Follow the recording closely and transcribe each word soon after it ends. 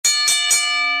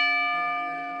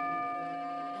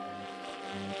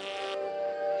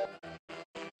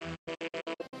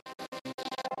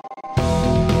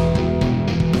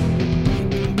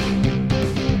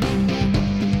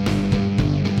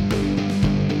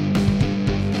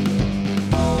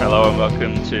Hello and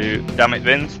welcome to Damn It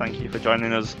Vince. Thank you for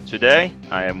joining us today.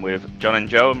 I am with John and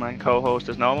Joe, my co-host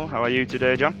as normal. How are you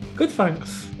today, John? Good,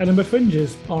 thanks. Edinburgh Fringe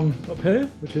is on up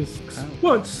here, which is,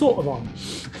 well, it's sort of on.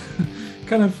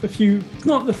 Kind of a few,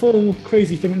 not the full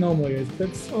crazy thing it normally is, but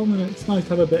it's on and it's nice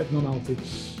to have a bit of normality.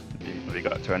 Have you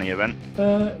got to any event?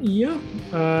 Yeah.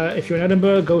 If you're in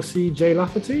Edinburgh, go see Jay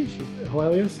Lafferty. She's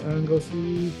hilarious. And go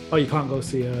see... Oh, you can't go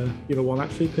see either one,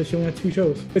 actually, because she only had 2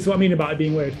 shows. This is what I mean about it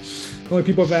being weird. Only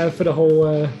people are there for the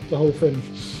whole Fringe.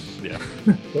 Yeah.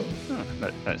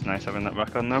 That's nice having that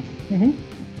back on now. Mm-hmm.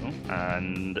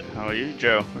 And how are you,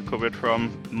 Joe? Recovered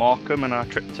from Morecambe and our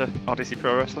trip to Odyssey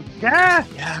Pro Wrestling? Yeah,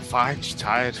 fine. Just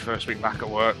tired. First week back at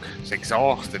work. It's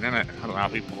exhausting, isn't it? I don't know how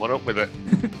people put up with it.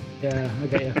 Yeah, I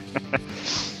get you.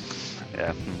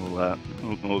 Yeah,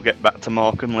 we'll get back to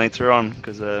Morecambe later on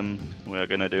because we're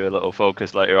going to do a little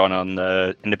focus later on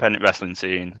the independent wrestling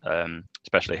scene,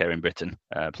 especially here in Britain.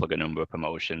 Plug a number of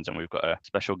promotions, and we've got a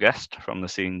special guest from the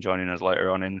scene joining us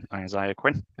later on in Isaiah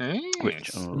Quinn,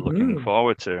 which I'm looking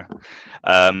forward to.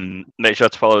 Make sure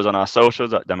to follow us on our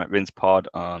socials at DamnItVincePod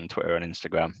on Twitter and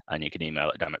Instagram, and you can email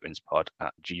at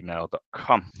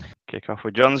DamnItVincePod@gmail.com. Kick off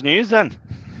with John's news then.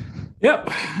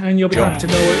 Yep, and you'll be happy to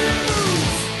know it.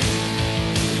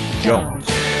 John.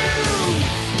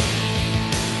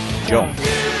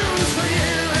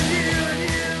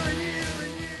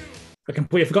 I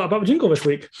completely forgot about the jingle this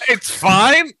week. It's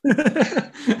fine.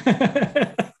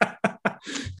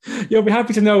 You'll be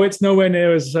happy to know it's nowhere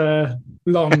near as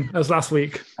long as last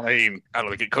week. I mean, I don't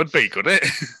think it could be, could it?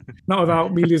 Not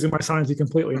without me losing my sanity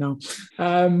completely, no.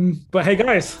 But hey,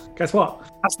 guys, guess what?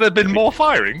 Has there been more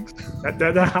firings?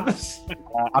 There has.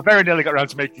 I very nearly got around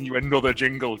to making you another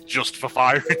jingle just for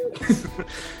firings.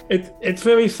 It's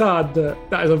very sad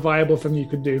that is a viable thing you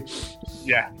could do.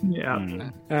 Yeah.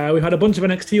 We've had a bunch of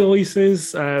NXT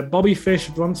releases. Bobby Fish,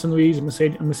 Bronson Reed, and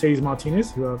Mercedes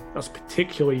Martinez, that's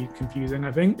particularly confusing,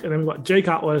 I think. And then we've got Jake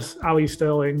Atlas, Ali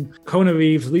Sterling, Kona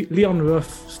Reeves, Leon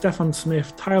Ruff, Stefan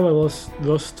Smith, Tyler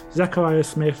Rust, Zechariah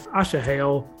Smith, Asher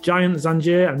Hale, Giant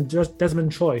Zangier, and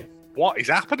Desmond Troy. What is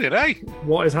happening, eh?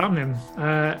 What is happening?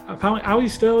 Apparently, Ali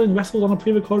Sterling wrestled on a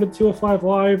pre-recorded 205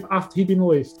 Live after he'd been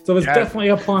released. So there's definitely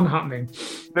a plan happening.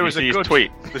 There was a good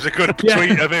tweet. There's a good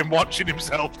tweet of him watching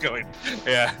himself going,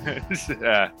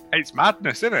 it's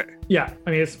madness, isn't it? Yeah,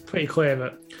 I mean, it's pretty clear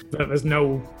that there's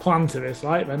no plan to this,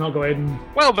 right? They're not going...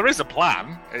 Well, there is a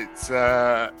plan. It's,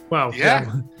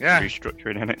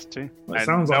 restructuring NXT. Well, it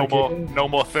sounds no like more, no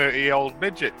more 30-year-old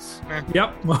midgets.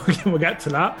 Yep, we'll get to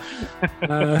that.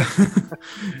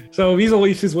 So these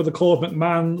releases were the Call of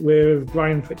McMahon with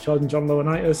Brian Pritchard and John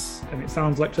Laurinaitis, and it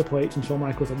sounds like Triple H and Shawn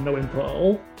Michaels had no input at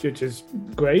all, which is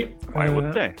great. Why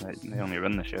would they? They only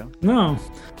run the show. No.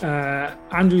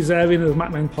 Andrew Zarian of the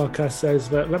McMahon podcast says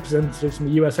that representatives from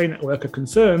the USA Network are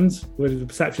concerned with the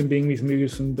perception being these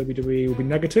moves from WWE will be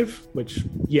negative, which,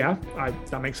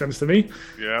 that makes sense to me.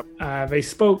 Yeah. They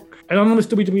spoke, an anonymous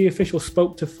WWE official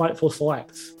spoke to Fightful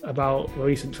Select about the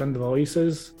recent trend of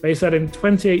releases. They said in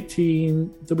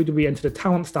 2018, WWE entered a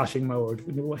talent stashing mode,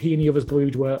 what he and the others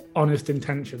believed were honest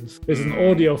intentions. There's an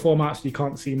audio format, so you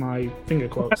can't see my finger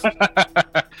quotes.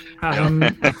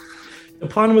 The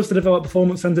plan was to develop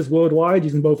performance centers worldwide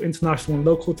using both international and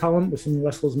local talent, with some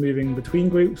wrestlers moving between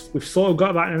groups. We've sort of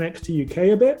got that in NXT UK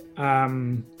a bit.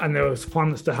 And there was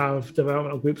plans to have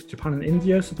developmental groups in Japan and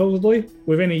India, supposedly.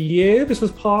 Within a year, this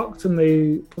was parked and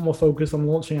they put more focus on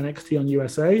launching NXT on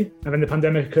USA. And then the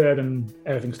pandemic occurred and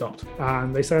everything stopped.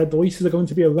 And they said the releases are going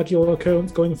to be a regular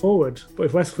occurrence going forward, but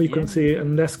with less frequency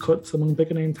and less cuts among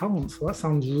bigger name talents. So that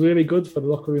sounds really good for the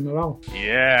locker room morale.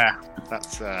 Yeah,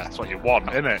 that's what you want,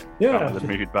 isn't it? Yeah. The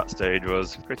mood backstage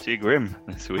was pretty grim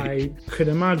this week. I could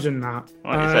imagine that.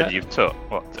 Like you said, you've took,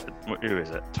 who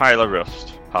is it? Tyler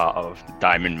Rust, part of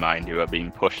Diamond Mine, who are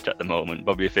being pushed at the moment.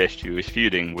 Bobby Fish, who is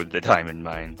feuding with the Diamond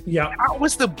Mine. Yeah. That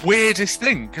was the weirdest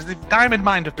thing, because the Diamond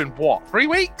Mine have been, 3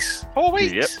 weeks? 4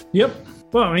 weeks? Yep.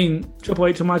 Well, I mean, Triple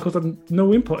H and Michaels had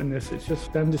no input in this. It's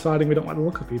just them deciding we don't like the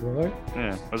look of people, right?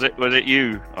 Yeah. Was it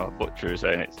you, or Butcher,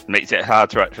 saying it makes it hard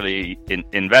to actually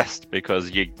invest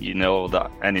because you know that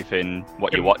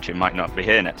what you're watching might not be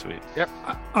here next week. Yep.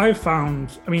 I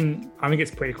found, I think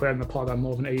it's pretty clear in the pod I'm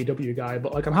more of an AEW guy,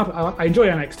 but I'm happy. I enjoy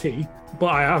NXT, but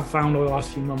I have found over the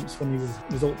last few months when these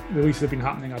releases have been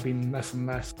happening, I've been less and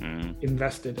less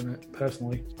invested in it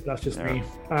personally. That's just me.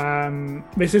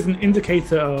 This is an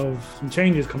indicator of some change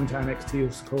changes coming to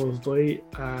NXT, supposedly.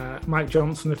 Mike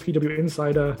Johnson, a PW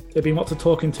insider, there've been lots of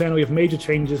talk internally of major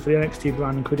changes for the NXT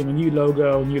brand, including a new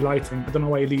logo, new lighting. I don't know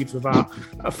where he leads with that.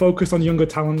 A focus on younger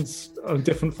talents on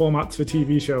different formats for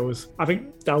TV shows. I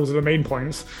think those are the main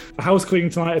points. The house cleaning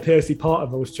tonight appears to be part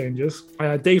of those changes.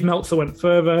 Dave Meltzer went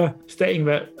further, stating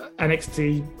that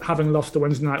NXT, having lost the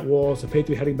Wednesday Night Wars, appeared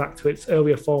to be heading back to its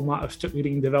earlier format of strictly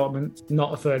being development,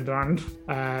 not a third brand.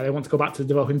 They want to go back to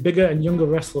developing bigger and younger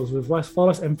wrestlers with far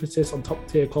less emphasis on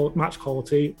top-tier match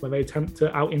quality, where they attempt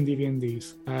to out-indie the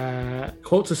indies.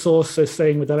 Quotes a source as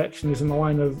saying the direction is in the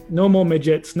line of no more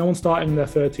midgets, no one starting in their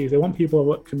 30s. They want people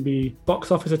that can be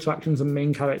box office attractions and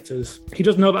main characters. He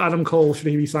does know that Adam Cole, should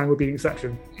he be signed, would be an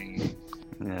exception.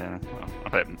 Yeah, well, I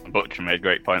think Butcher made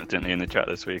great points, didn't he, in the chat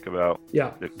this week about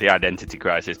the identity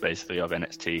crisis, basically, of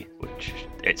NXT, which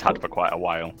it's had for quite a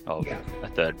while, of a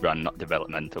third brand, not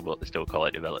developmental, but they still call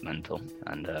it developmental.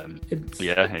 And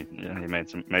he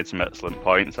made some excellent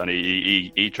points, and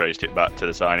he traced it back to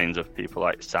the signings of people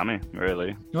like Sammy,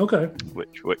 really. Okay.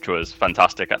 Which was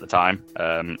fantastic at the time.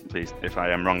 Please, if I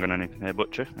am wrong on anything here,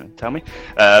 Butcher, tell me.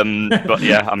 But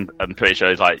yeah, I'm pretty sure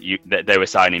it's like they were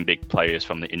signing big players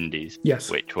from the indies.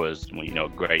 Yes. Which was,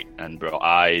 great and brought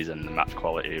eyes, and the match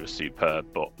quality was superb,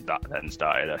 but that then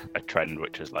started a trend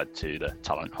which has led to the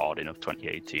talent hoarding of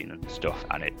 2018 and stuff,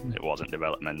 and it wasn't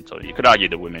developmental. You could argue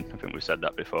the women, I think we've said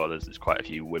that before, there's quite a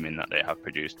few women that they have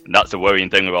produced. And that's the worrying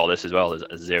thing with all this as well, there's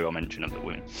a zero mention of the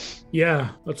women. Yeah,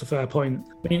 that's a fair point.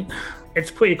 I mean,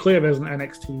 it's pretty clear there's an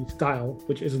NXT style,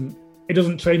 which it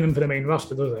doesn't train them for the main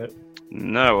roster, does it?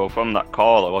 No, well, from that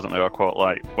call, wasn't there a quote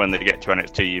like, when they get to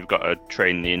NXT, you've got to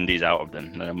train the indies out of them,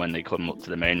 and then when they come up to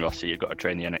the main roster, you've got to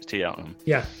train the NXT out of them.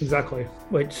 Yeah, exactly.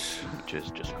 Which is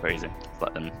just crazy.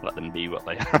 Let them be what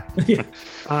they are. Yeah,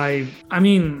 I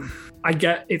mean, I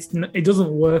get it doesn't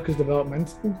work as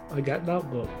developmental. I get that,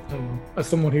 but as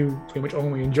someone who pretty much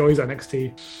only enjoys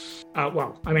NXT. I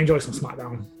enjoy some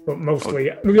SmackDown, but mostly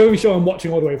the only show I'm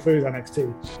watching all the way through is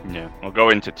NXT. Yeah, we'll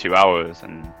go into 2 hours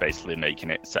and basically making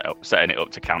it setting it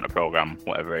up to counter program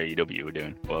whatever AEW were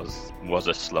doing was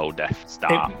a slow death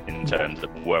start in terms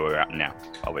of where we're at now.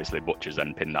 Obviously, Butcher's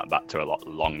then pinned that back to a lot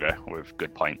longer with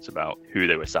good points about who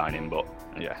they were signing, but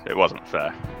yeah, it wasn't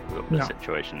fair with the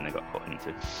situation they got put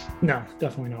into. No,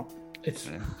 definitely not. It's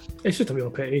just a real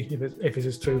pity if it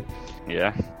is true.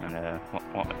 Yeah, and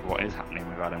what is happening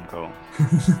with Adam Cole?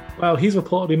 Well, he's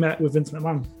reportedly met with Vince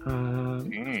McMahon.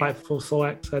 Fightful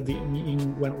Select said the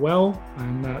meeting went well,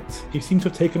 and that he seemed to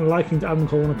have taken a liking to Adam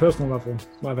Cole on a personal level,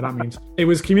 whatever that means. It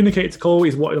was communicated to Cole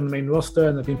he's wanted on the main roster, and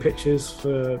there have been pictures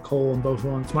for Cole on both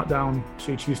Raw and SmackDown,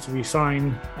 should he choose to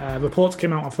re-sign. Reports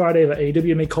came out on Friday that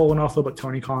AEW made Cole an offer, but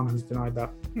Tony Khan has denied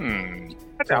that.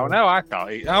 I don't know. I thought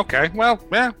okay. Well,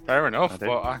 yeah, fair enough.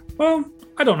 Well,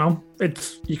 I don't know.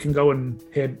 You can go and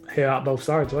hear out both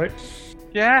sides, right?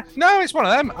 Yeah. No, it's one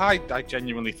of them. I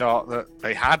genuinely thought that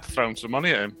they had thrown some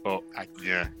money at him, but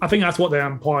I think that's what they're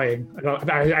implying.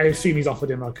 I assume he's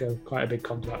offered him quite a big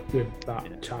contract with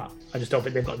that chat. I just don't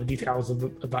think they've got the details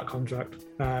of that contract.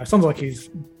 Sounds like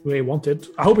he's really wanted.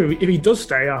 I hope if he does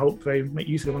stay, I hope they make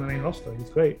use of him on the main roster.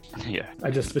 He's great. Yeah.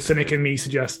 The cynic in me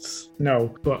suggests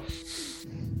no, but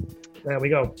there we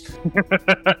go.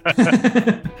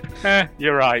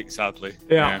 You're right, sadly.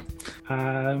 Yeah.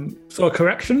 So a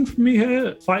correction from me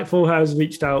here. Fightful has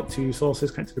reached out to sources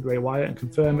connected to Bray Wyatt and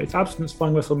confirmed its absence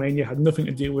following WrestleMania had nothing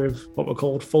to do with what were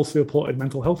called falsely reported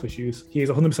mental health issues. He is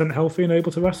 100% healthy and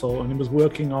able to wrestle, and he was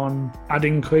working on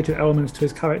adding creative elements to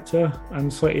his character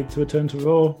and slated to return to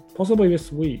Raw possibly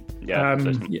this week. Yeah,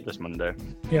 this Monday.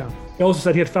 Yeah. He also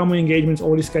said he had family engagements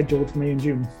already scheduled for May and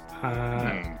June.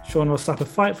 Sean Rossap of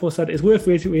Fightful said it's worth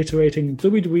reiterating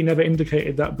WWE never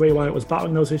indicated that Bray Wyatt was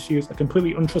battling those issues. A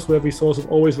completely untrustworthy source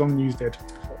of Always Wrong News did.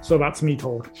 So that's me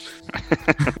told.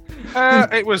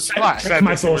 It was like I said,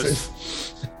 my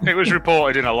sources. It was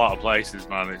reported in a lot of places,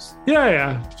 man. It's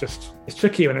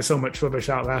tricky when there's so much rubbish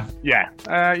out there.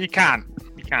 Yeah, you can't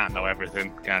know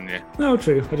everything, can you? No,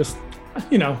 true. I just,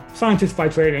 scientist by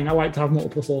training. I like to have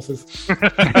multiple sources.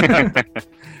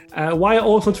 Wyatt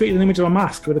also tweeted an image of a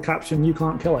mask with the caption "You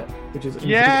can't kill it," which is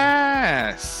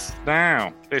yes.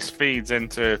 Now this feeds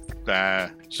into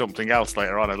something else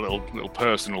later on, a little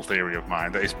personal theory of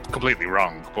mine that is completely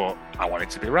wrong, but I want it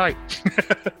to be right.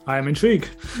 I am intrigued.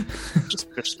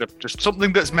 just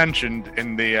something that's mentioned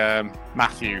in the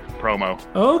Matthew promo.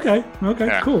 Oh, okay,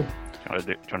 yeah. Cool.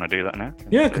 Trying to do that now?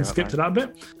 Yeah, I can skip to that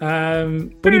bit.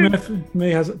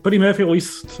 Buddy Murphy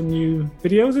released some new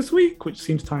videos this week, which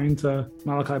seems to tie into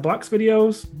Malachi Black's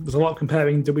videos. There's a lot of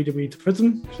comparing WWE to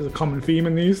prison, which is a common theme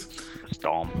in these.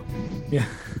 Storm. Yeah.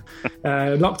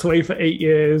 Locked away for 8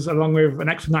 years, along with an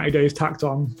extra 90 days tacked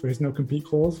on for his no-compete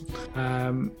clause.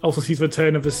 Also sees the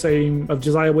return of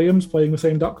Josiah Williams playing the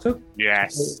same Doctor.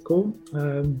 Yes. Cool.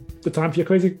 Good time for your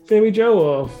crazy theory,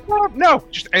 Joe? Or no,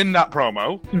 just in that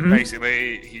promo,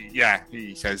 basically,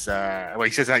 he says, that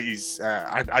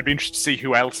I'd be interested to see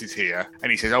who else is here,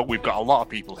 and he says, we've got a lot of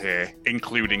people here,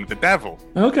 including the Devil.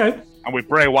 Okay. And with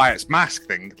Bray Wyatt's mask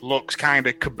thing, looks kind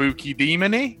of kabuki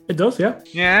demon-y. It does, yeah.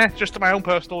 Yeah, just my own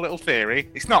personal little theory.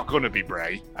 It's not going to be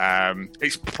Bray.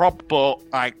 It's but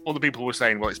like other people were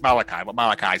saying, well, it's Malachi, but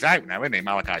Malachi's out now, isn't he?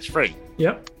 Malachi's free.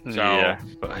 Yep. So, yeah,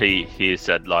 but he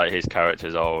said like his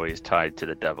character's always tied to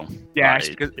the Devil.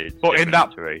 Yes, but in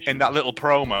that little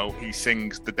promo, he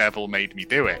sings "The Devil Made Me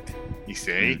Do It." You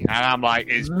see, and I'm like,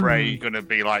 is Bray going to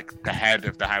be like the head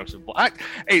of the House of Black?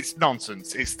 It's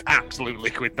nonsense. It's absolute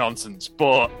liquid nonsense.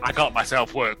 But I got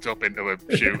myself worked up into a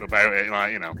shoot about it,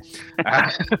 like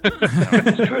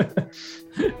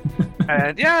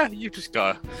and yeah, you just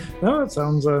gotta. No, it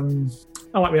sounds.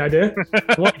 I like the idea.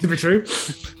 I want it to be true.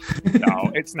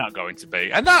 No, it's not going to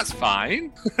be, and that's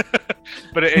fine.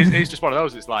 But it's just one of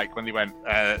those. It's like when they went,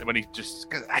 they just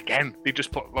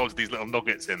put loads of these little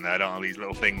nuggets in there, don't they? These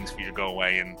little things for you to go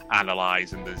away and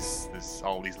analyze, and there's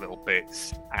all these little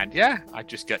bits, and yeah, I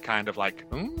just get kind of like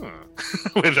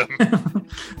with them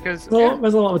because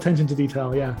there's a lot of attention to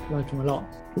detail. Yeah, I like them a lot.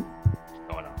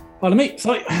 Pardon me.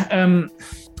 Sorry.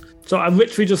 So I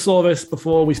literally just saw this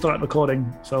before we started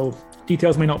recording, so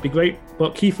details may not be great,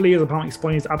 but Keith Lee has apparently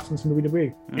explained his absence from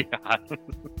WWE.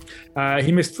 Yeah.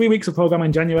 He missed 3 weeks of programming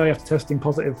in January after testing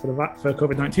positive for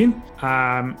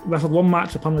COVID-19. Wrestled one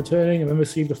match upon returning and then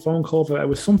received a phone call that there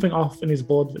was something off in his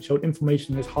blood that showed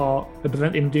inflammation in his heart that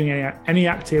prevented him doing any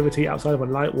activity outside of a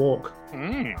light walk.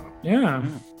 Yeah.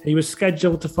 He was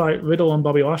scheduled to fight Riddle and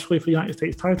Bobby Lashley for the United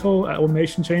States title at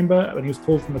Elimination Chamber when he was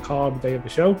pulled from the card the day of the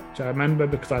show, which I remember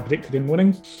because I predicted him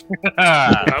winning.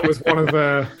 That was one of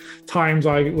the times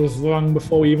I was wrong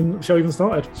before the show even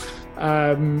started.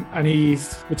 And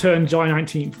he's returned July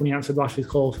 19th when he answered Lashley's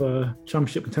call for a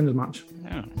championship contenders match.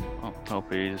 Yeah, I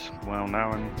hope he's well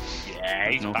now and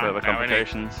he's no further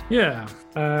complications. Yeah.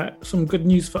 Some good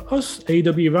news for us.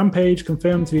 AEW Rampage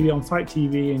confirmed to be on Fight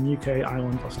TV in UK,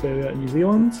 Ireland, Australia, and New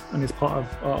Zealand, and is part of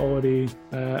our already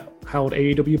held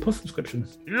AEW Plus subscription.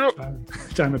 Yep.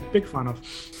 Which I'm a big fan of.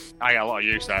 I got a lot of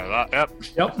use out of that.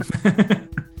 Yep.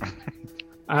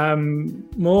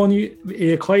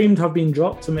 The Acclaimed have been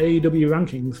dropped from AEW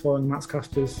rankings following Max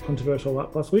Caster's controversial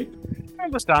rap last week.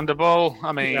 Understandable.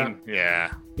 I mean,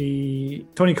 yeah.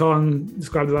 Tony Khan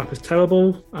described the rap as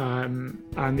terrible, and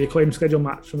the Acclaimed scheduled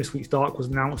match from this week's Dark was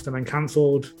announced and then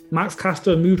cancelled. Max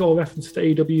Caster moved all references to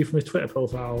AEW from his Twitter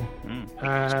profile.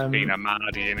 Being a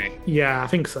maddy, isn't he? Yeah, I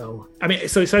think so. I mean,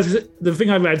 so it says, the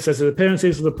thing I read says that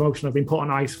appearances of the promotion have been put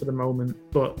on ice for the moment,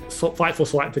 but Fightful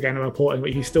Select again are reporting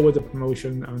that he's still with the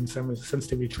promotion and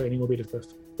sensitivity training will be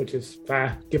discussed, which is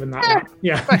fair given that.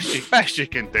 Yeah. Best you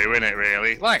can do, isn't it,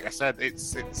 really? Like I said,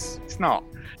 it's not.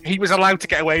 He was allowed to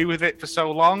get away with it for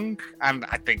so long, and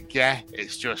I think,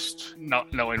 it's just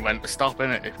not knowing when to stop,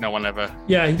 innit? If no one ever...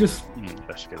 Yeah, he just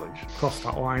crossed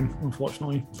that line,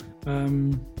 unfortunately.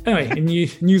 Anyway, in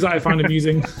news that I found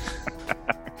amusing,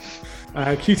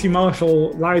 QT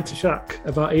Marshall lied to Shaq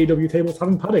about AEW tables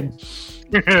having padding.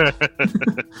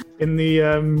 In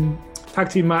the tag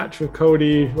team match with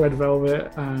Cody, Red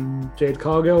Velvet, and Jade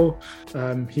Cargill,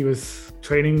 he was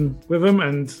training with him,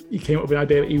 and he came up with an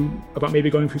idea about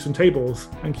maybe going through some tables.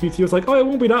 And QT was like, "Oh, it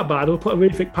won't be that bad. We'll put a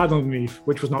really thick pad underneath,"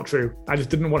 which was not true. I just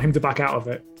didn't want him to back out of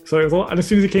it. So it was, and as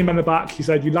soon as he came in the back, he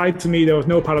said, "You lied to me. There was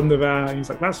no pad under there." And he's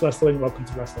like, "That's wrestling. Welcome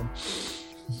to wrestling."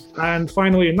 And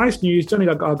finally, in nice news, Johnny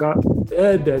Gargano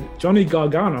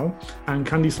and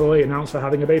Candice LeRae announced they're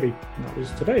having a baby. And that was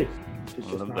today.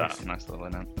 I love that. Nice little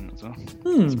announcement as well.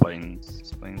 Explains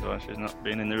why she's not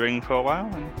been in the ring for a while.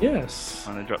 And yes.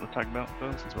 And they dropped the tag belt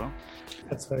first as well.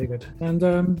 That's very good. And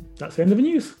that's the end of the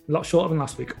news. A lot shorter than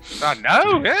last week. I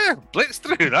know, yeah. Blitz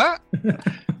through that.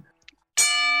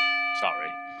 Sorry.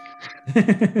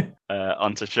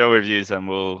 On to show reviews, then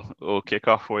we'll kick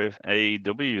off with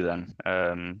AEW then.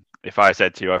 If I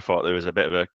said to you I thought there was a bit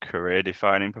of a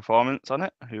career-defining performance on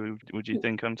it, who would you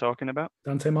think I'm talking about?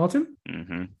 Dante Martin?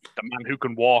 Mm-hmm. The man who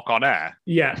can walk on air?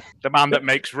 Yeah. The man that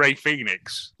makes Ray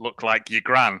Phoenix look like your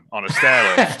gran on a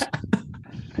stairlift?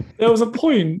 There was a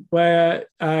point where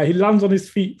he lands on his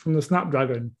feet from the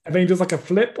Snapdragon, and then he does like a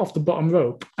flip off the bottom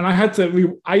rope. And I had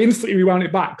to, I instantly rewound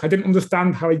it back. I didn't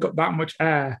understand how he got that much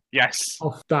air Yes.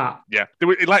 off that. Yeah.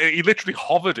 He literally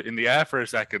hovered in the air for a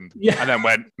second, Yeah. and then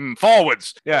went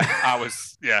forwards. Yeah.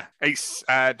 It's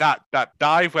that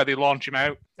dive where they launch him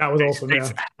out. That was awesome.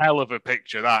 It's a hell of a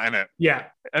picture, that, isn't it? Yeah.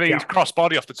 I mean, he's cross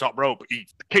body off the top rope, but he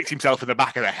kicked himself in the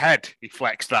back of the head. He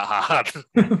flexed that hard.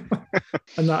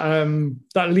 And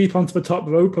that leap onto the top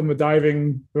rope and we're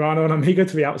diving Rano and Amiga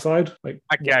to the outside. Like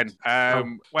Again,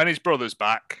 when his brother's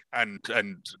back and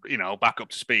back up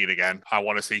to speed again, I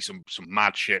want to see some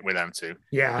mad shit with them two.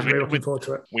 Yeah, I'm really looking forward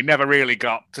to it. We never really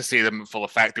got to see them in full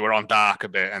effect. They were on dark a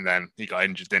bit, and then he got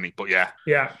injured, didn't he? But yeah.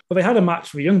 Yeah. Well, they had a match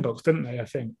for the Young Bucks, didn't they? I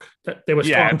think that they were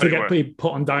starting to get pretty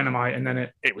put on Dynamite, and then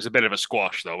it was a bit of a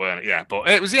squash, though, weren't it? Yeah, but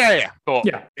it was But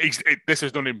yeah, this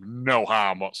has done him no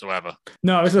harm whatsoever.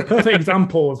 No, it's a perfect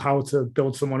example of how to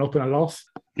build someone up in a loss.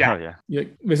 Yeah. Oh, yeah.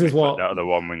 This is what out of the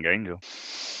one-wing angel.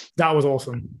 That was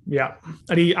awesome. Yeah.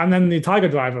 And then the Tiger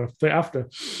Driver straight after.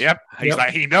 Yep. He's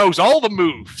like, he knows all the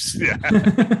moves. Yeah.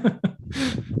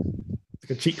 Like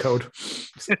a cheat code.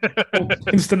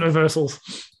 Instant reversals.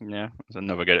 Yeah. It's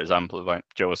another good example of like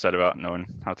Joe said about knowing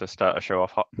how to start a show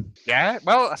off hot. Yeah.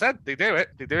 Well, I said they do it.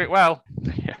 They do it well.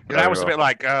 Yeah. That was a bit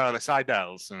like, the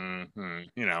Seidels.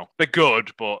 They're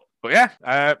good, but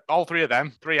yeah, all three of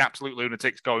them, three absolute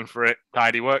lunatics going for it.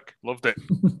 Tidy work. Loved it.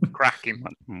 Cracking.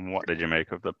 What did you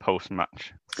make of the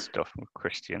post-match stuff with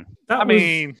Christian? That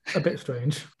was a bit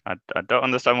strange. I don't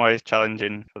understand why he's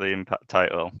challenging for the Impact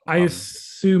title. I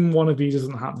assume one of these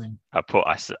isn't happening.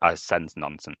 I sense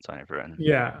nonsense on everything.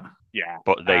 Yeah. Yeah.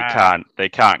 But they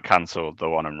can't cancel the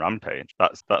one on Rampage.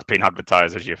 That's been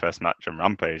advertised as your first match on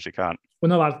Rampage. You can't. Well,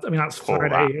 no, that's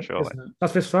Friday, isn't it?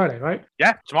 That's this Friday, right?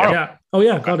 Yeah, tomorrow. Yeah. Oh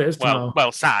yeah, God, it is tomorrow.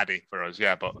 Well, Saturday for us,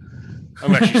 yeah, but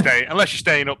unless you're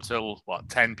staying up till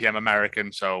 10 p.m.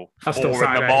 American, so that's 4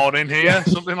 in the morning here,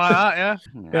 something like that, yeah.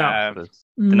 Yeah.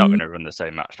 They're not going to run the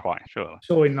same match twice, surely.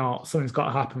 Surely not. Something's got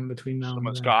to happen between now and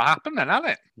then. Something's got to happen then, hasn't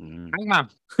it? Hangman.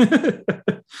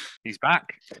 He's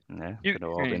back. Yeah, could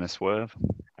have all been a swerve.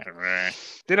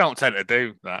 They don't tend to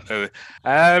do that, do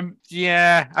they?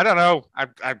 Yeah, I don't know.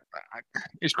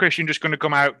 Is Christian just going to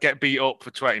come out, get beat up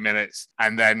for 20 minutes,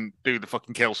 and then do the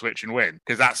fucking kill switch and win?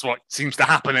 Because that's what seems to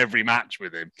happen every match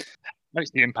with him.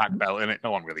 It's the Impact belt, innit?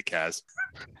 No one really cares.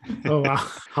 Oh, wow.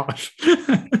 Harsh.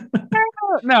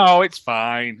 No, it's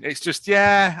fine. It's just,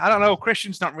 I don't know.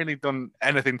 Christian's not really done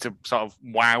anything to sort of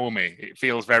wow me. It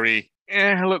feels very,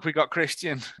 look, we got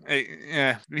Christian.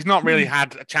 He's not really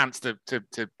had a chance to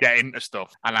get into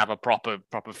stuff and have a proper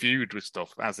feud with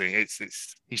stuff, has he?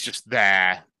 He's just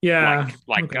there,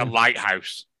 like a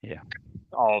lighthouse. Yeah.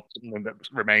 Or something that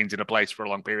remains in a place for a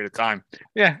long period of time.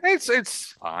 Yeah,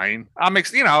 it's fine.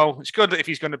 It's good that if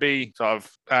he's going to be sort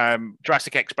of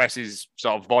Jurassic Express's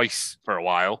sort of voice for a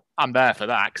while, I'm there for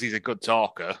that because he's a good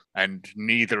talker, and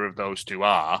neither of those two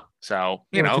are. So,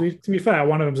 to be fair,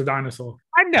 one of them's a dinosaur.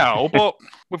 I know, but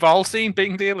we've all seen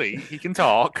Being the Elite. He can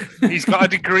talk. He's got a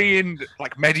degree in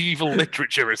like medieval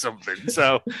literature or something.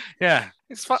 So, yeah.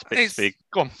 It's fun.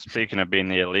 Speaking of Being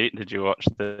the Elite, did you watch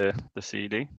the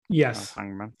CD? Yes.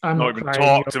 Hangman? I'm not even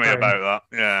talk to me about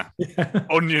that. Yeah.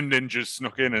 Onion Ninjas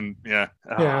snuck in and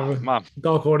man.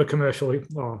 Dark Order commercial.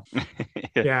 Oh.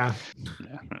 Yeah.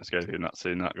 Let's go. If you've not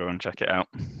seen that, go and check it out.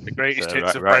 The greatest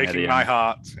hits of breaking my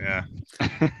heart. Yeah.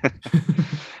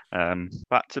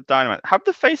 Back to Dynamite. Have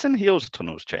the face and heels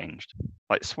tunnels changed?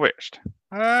 Like switched?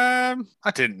 I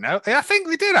didn't know. I think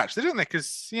they did actually, didn't they?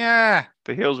 Because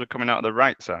the heels were coming out of the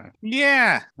right side.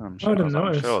 Yeah. I'm sure they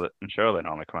normally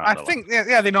come out. I think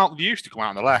they not used to come out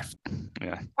on the left.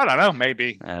 Yeah. I don't know.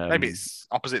 Maybe it's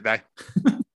opposite day.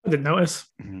 I didn't notice.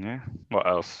 Yeah. What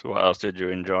else? What else did you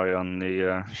enjoy on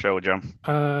the show, John?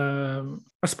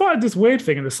 I spotted this weird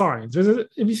thing in the signs. Have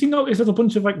you noticed there's a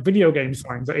bunch of like video game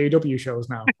signs at AEW shows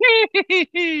now?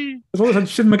 There's all this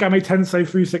Shin Megami Tensei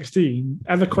 316,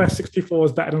 EverQuest 64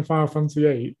 is better than Final Fantasy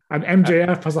 8, and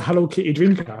MJF has a Hello Kitty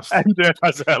Dreamcast. MJF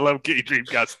has a Hello Kitty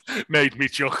Dreamcast. Made me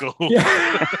chuckle.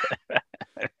 Yeah.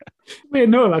 I didn't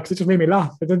know that because it just made me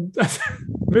laugh. Is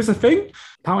this a thing?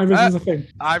 Apparently this is a thing.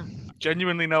 I've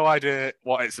genuinely no idea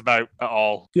what it's about at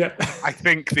all. Yeah. I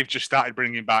think they've just started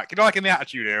bringing back, like in the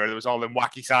Attitude Era, there was all them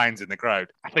wacky signs in the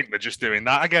crowd. I think they're just doing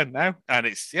that again now. And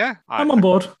it's, I'm on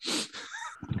board.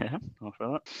 Yeah, I'll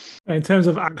feel that. In terms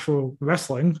of actual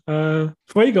wrestling,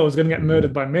 Fuego is going to get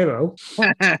murdered by Miro.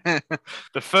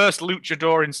 The first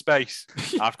luchador in space.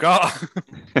 I've got.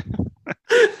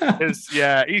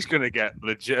 He's going to get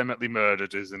legitimately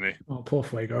murdered, isn't he? Oh, poor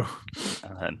Fuego.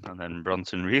 And then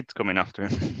Bronson Reed's coming after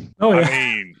him. Oh, yeah. I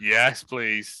mean, yes,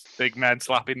 please. Big men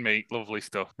slapping meat, lovely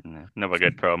stuff. Yeah, another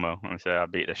good promo. I say I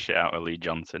beat the shit out of Lee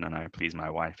Johnson and I please my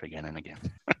wife again and again.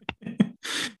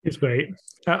 It's great.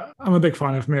 I'm a big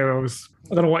fan of Miro's.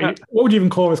 I don't know what would you even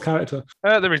call his character?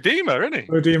 The Redeemer, isn't he?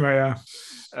 Redeemer,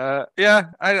 yeah.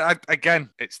 I again,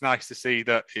 it's nice to see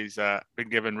that he's been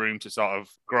given room to sort of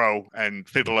grow and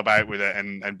fiddle about with it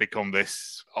and become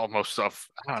this almost sort of,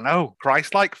 I don't know,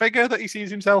 Christ-like figure that he sees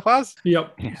himself as.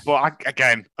 Yep. But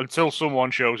again, until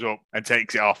someone shows up and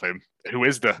takes it off him, who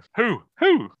is the who?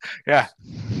 Yeah.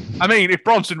 I mean, if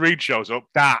Bronson Reed shows up,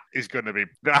 that is going to be.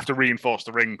 They have to reinforce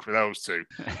the ring for those two.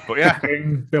 But yeah,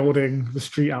 building the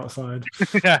street outside.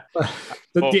 Yeah,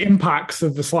 the impacts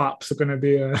of the slaps are going to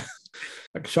be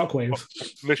like shockwaves.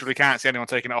 Literally can't see anyone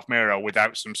taking it off Miro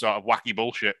without some sort of wacky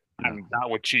bullshit, and that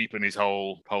would cheapen his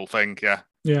whole thing.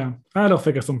 Yeah, they'll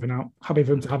figure something out. Happy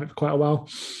for him to have it for quite a while.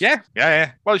 Yeah.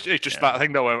 Well, it's just that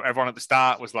thing though, where everyone at the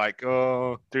start was like,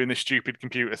 "Oh, doing this stupid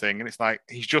computer thing," and it's like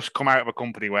he's just come out of a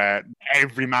company where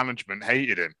every management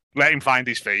hated him. Let him find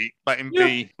his feet. Let him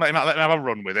have a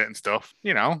run with it and stuff.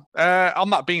 You know, on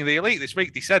that being the elite this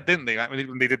week, they said, didn't they? Like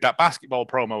when they did that basketball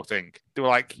promo thing, they were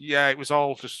like, "Yeah, it was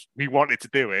all just we wanted to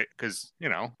do it because you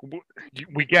know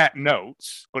we get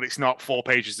notes, but it's not 4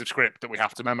 pages of script that we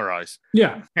have to memorize."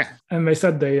 Yeah. And they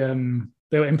said they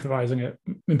were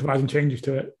improvising changes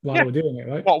to it while they were doing it,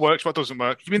 right? What works, what doesn't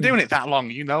work. You've been doing it that long,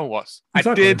 you know what's.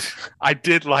 Exactly. I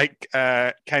did like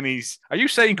Kenny's. Are you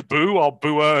saying boo or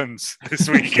boo earns this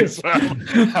week as well?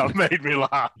 That made me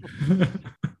laugh.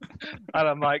 And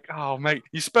I'm like, oh, mate,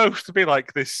 you're supposed to be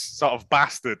like this sort of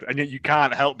bastard, and yet you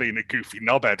can't help being a goofy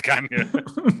knobhead, can you?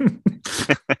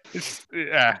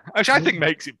 Which I think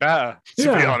makes it better,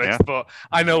 to be honest. But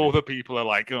I know other people are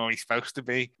like, oh, he's supposed to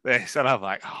be this. And I'm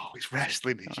like, oh, it's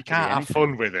wrestling. If you can't have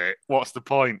fun with it, what's the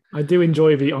point? I do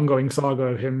enjoy the ongoing saga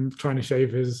of him trying to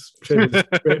shave his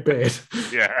beard.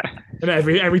 Yeah. And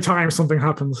every time something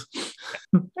happens.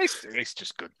 It's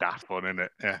just good daft fun, isn't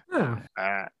it?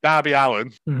 Yeah. Darby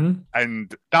Allin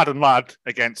and Dad and Lad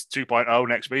against 2.0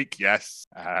 next week. Yes.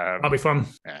 That'll be fun.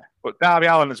 Yeah. But Darby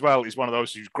Allin as well is one of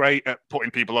those who's great at putting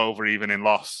people over even in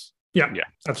loss. Yeah,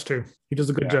 that's true. He does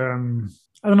a good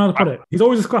I don't know how to put it. He's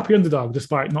always a scrappy underdog,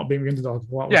 despite not being the underdog.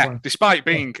 Despite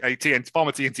being a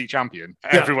former TNT champion,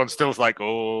 everyone's still like,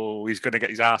 oh, he's going to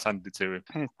get his ass handed to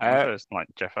him. It's like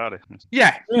Jeff Hardy.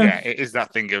 Yeah, it is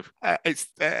that thing of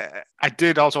I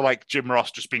did also like Jim Ross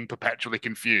just being perpetually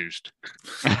confused,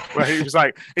 where he was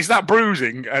like, "Is that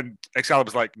bruising?" And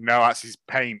Excalibur's like, "No, that's his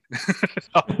paint."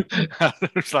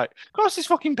 It's like, "Of course, it's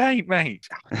fucking paint, mate."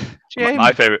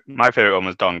 My favorite one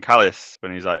was Don Callis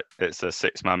when he's like, "It's a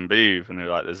 6-man beef," and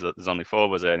they're like, "There's only 4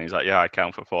 of us here," and he's like, "Yeah, I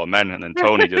count for 4 men," and then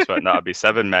Tony just went, "That'd be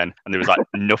 7 men," and there was like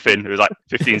nothing. There was like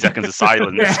 15 seconds of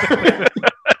silence.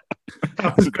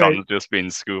 Don's just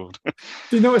been schooled. Do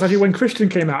you notice actually when Christian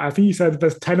came out, I think he said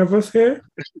there's 10 of us here.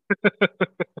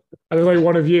 And there's only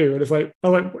one of you, and it's like, I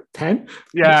was like, 10?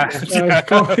 Yeah.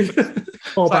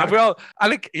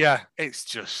 It's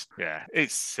just,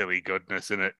 it's silly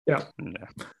goodness, isn't it? Yeah.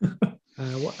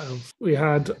 What else? We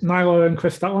had Nyla and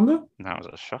Chris Statlander. That was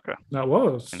a shocker. That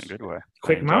was. In a good way.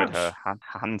 Quick match. Her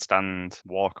handstand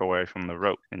walk away from the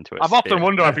rope into it. I've often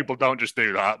wondered why people don't just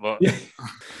do that, but... Yeah.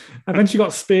 And then she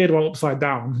got speared while upside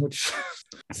down, which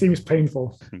seems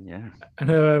painful. Yeah. And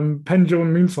her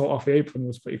pendulum moonsault off the apron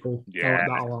was pretty cool. Yeah. I like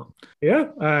that a lot. Yeah.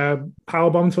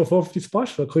 Powerbomb to a 450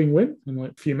 splash for a clean win in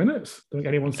like a few minutes. Don't think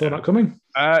anyone saw that coming.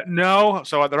 No.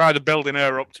 So they're either building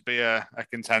her up to be a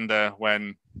contender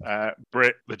when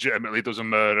Britt legitimately does a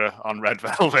murder on Red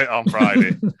Velvet on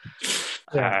Friday.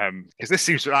 Because this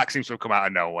seems to have come out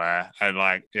of nowhere, and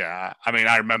I mean,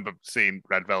 I remember seeing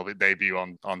Red Velvet debut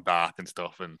on Dark and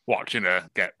stuff, and watching her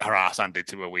get her ass handed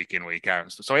to her week in, week out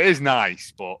and stuff. So it is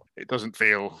nice, but it doesn't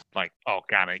feel like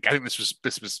organic. I think this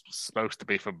was supposed to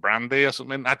be for Brandy or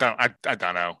something. I don't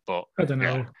know, but I don't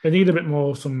know. They need a bit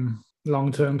more some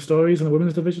long-term stories in the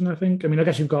women's division, I think. I mean, I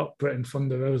guess you've got Britt and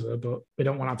Thunder Rosa, but they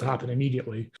don't want that to happen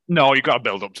immediately. No, you've got to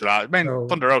build up to that. I mean,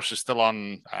 Thunder Rosa's still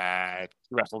on,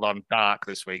 wrestled on Dark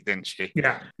this week, didn't she?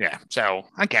 Yeah. Yeah. So,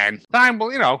 again, time, well,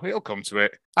 it'll come to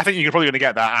it. I think you're probably going to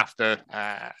get that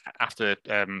after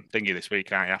thingy this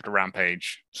week, aren't you? After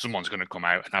Rampage, someone's going to come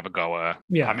out and have a go at her.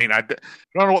 Yeah. I mean, I don't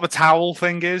know what the towel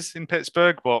thing is in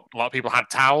Pittsburgh, but a lot of people had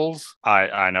towels.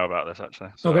 I know about this actually.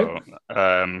 So,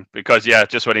 okay. Because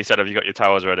just when he said, "Have you got your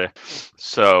towels ready?"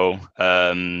 So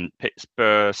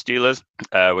Pittsburgh Steelers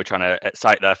were trying to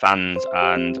excite their fans,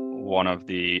 and one of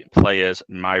the players,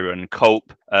 Myron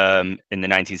Cope, in the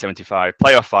 1975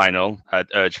 playoff final, had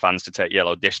urged fans to take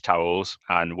yellow dish towels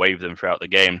and wave them throughout the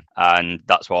game, and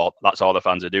that's all the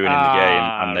fans are doing in the game,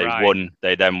 and they won.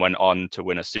 They then went on to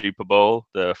win a Super Bowl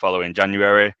the following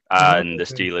January, and the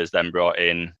Steelers then brought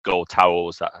in gold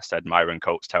towels that said Myron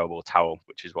Cope's terrible towel,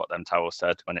 which is what them towels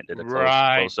said when it did a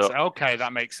close up. Okay,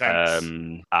 that makes sense.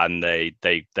 And they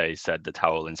said the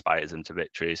towel inspires them to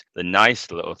victories. The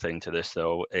nice little thing to this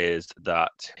though is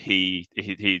that he's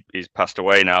passed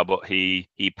away now, but he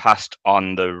passed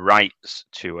on the rights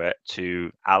to it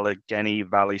to Allegheny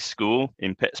Valley School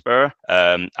in Pittsburgh,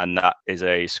 and that is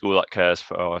a school that cares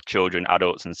for children,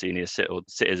 adults, and senior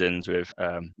citizens with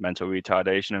mental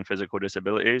retardation and physical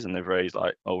disabilities, and they've raised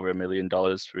like over $1 million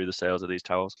through the sales of these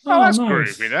towels. Oh, that's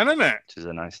nice. Groovy then, isn't it? Which is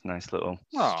a nice little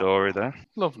story there.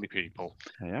 Lovely people.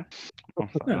 Yeah.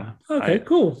 Okay,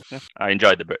 cool. Yeah. I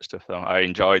enjoyed the Brit stuff though. I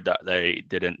enjoyed that they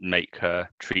didn't make her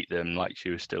treat them like she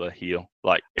was still a heel.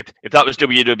 Like if that was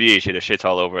WWE, she'd have shit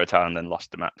all over her town and then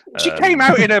lost the match. She came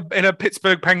out in a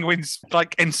Pittsburgh Penguins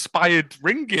like inspired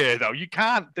ring gear though. You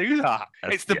can't do that.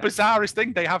 It's the bizarrest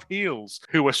thing. They have heels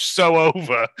who are so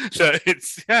over that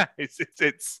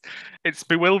it's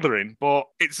bewildering, but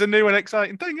it's a new and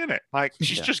exciting thing, isn't it? Like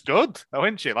she's just good, though,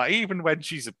 isn't she? Like even when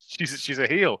she's a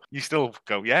heel, you still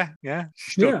go, yeah,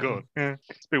 she's still good. Yeah,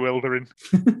 it's bewildering.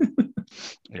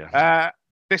 Yeah.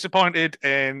 Disappointed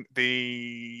in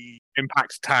the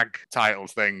Impact tag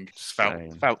titles thing.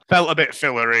 Felt a bit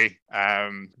fillery,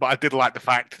 but I did like the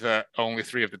fact that only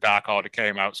 3 of the Dark Order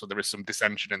came out, so there is some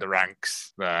dissension in the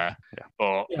ranks there.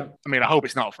 But I mean, I hope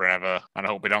it's not forever, and I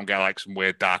hope we don't get like some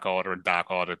weird Dark Order and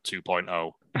Dark Order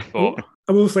 2.0. But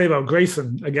I will say about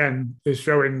Grayson, again, is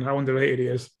showing how underrated he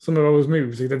is. Some of those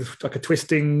moves, he did like a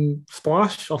twisting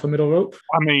splash off a middle rope.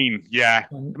 I mean,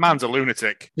 the man's a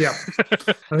lunatic. Yeah.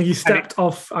 I think he stepped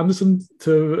off Anderson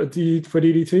for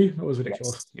DDT. That was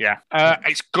ridiculous. Yeah.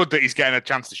 It's good that he's getting a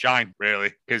chance to shine,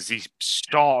 really, because he's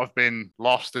sort of been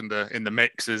lost in the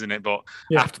mix, isn't it? But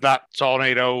after that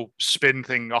tornado spin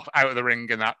thing out of the ring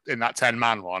in that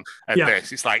 10-man one,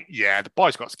 this, it's like, the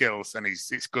boy's got skills, and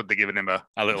it's good they're giving him a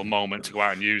little moment to go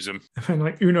out and use them. And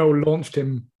like Uno launched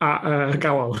him at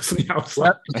Gallows in the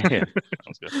outside. That's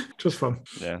good. Just fun.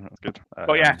 Yeah, that's good.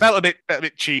 But felt a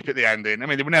bit cheap at the ending. I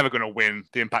mean, they were never going to win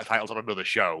the Impact titles on another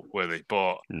show, were they?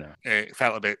 But it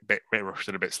felt a bit rushed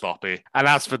and a bit sloppy. And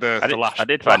as for I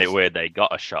did find it weird they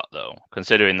got a shot though,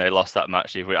 considering they lost that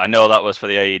match. I know that was for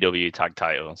the AEW tag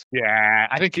titles. Yeah,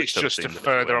 I think it's just to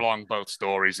further along both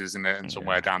stories, isn't it? And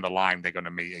somewhere down the line they're going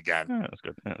to meet again. Yeah, that's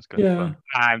good. That's good. Yeah.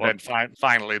 And then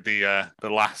finally the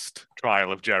last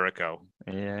trial of Jericho.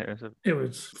 Yeah, it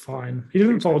was fine. He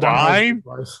didn't fall down.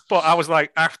 But I was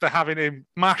like, after having him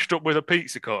mashed up with a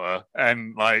pizza cutter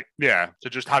and to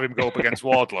just have him go up against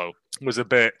Wardlow was a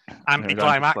bit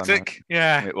anticlimactic.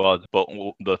 Yeah, it was. But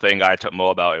the thing I took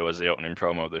more about it was the opening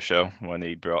promo of the show when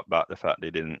he brought back the fact they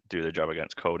didn't do the job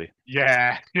against Cody.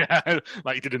 Yeah,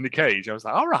 like he did in the cage. I was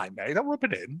like, all right, mate, don't rub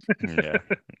it in. Yeah,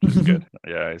 it's good.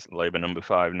 Yeah, it's Labor number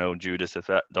 5. No Judas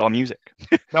effect or music.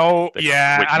 No, which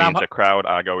means the crowd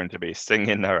are going to be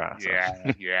singing their ass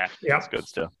off. Yeah, that's good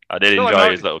stuff. I did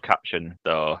enjoy his little caption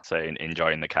though, saying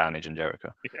 "enjoying the carnage" in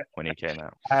Jericho when he came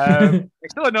out.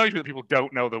 It still annoys me that people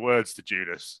don't know the words to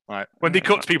Judas. Like when they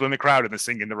cut to people in the crowd and they're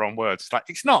singing the wrong words. It's like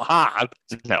it's not hard.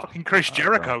 It's a fucking Chris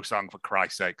Jericho song, for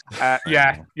Christ's sake.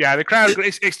 The crowd.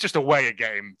 It's just a way of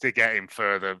get him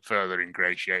further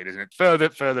ingratiated, isn't it?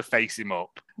 Further face him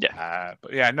up. Yeah.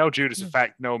 But no Judas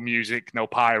effect, no music, no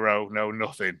pyro, no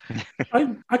nothing.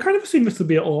 I kind of assumed this would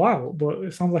be All Out, but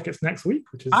it sounds like it's next week.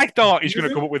 I thought he's going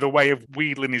to come up with a way of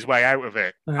wheedling his way out of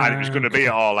it, and it was going to be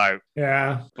All Out.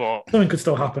 Yeah, but something could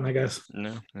still happen, I guess.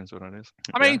 No, that's what it is.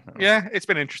 I mean, it's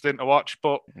been interesting to watch,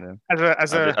 but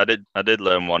I did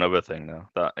learn one other thing though,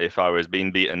 that if I was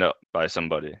being beaten up by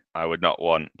somebody, I would not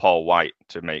want Paul White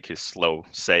to make his slow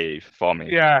save for me.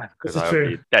 Yeah, because I would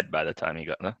be dead by the time he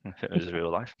got there if it was real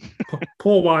life.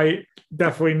 Paul White,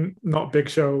 definitely not Big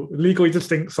Show. Legally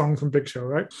distinct song from Big Show,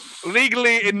 right?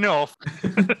 Legally enough.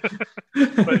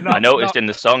 But I noticed in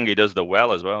the song he does the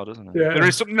well as well, doesn't he? Yeah. There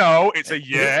is some. No, it's a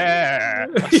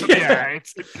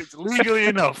It's legally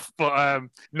enough, but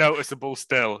noticeable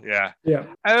still. Yeah.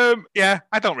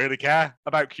 I don't really care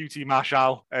about QT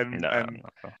Marshall, and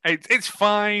it's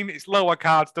fine. It's lower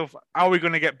card stuff. Are we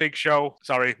going to get Big Show?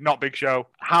 Sorry, not Big Show.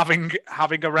 Having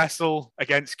a wrestle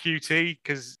against QT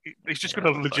because he's just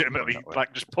going to legitimately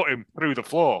just put him through the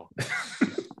floor.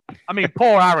 I mean,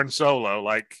 poor Aaron Solo,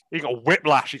 like he got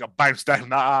whiplash, he got bounced down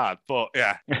that hard. But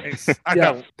yeah,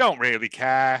 I don't really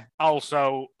care.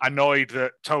 Also, annoyed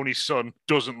that Tony's son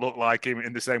doesn't look like him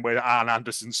in the same way that Arn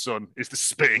Anderson's son is the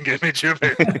spitting image of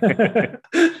him.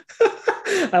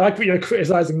 I like what you're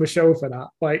criticizing the show for that.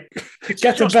 Like,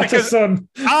 get a better son.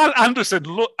 Arn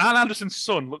Anderson's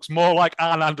son looks more like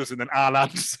Arn Anderson than Arn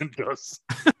Anderson does.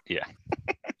 Yeah.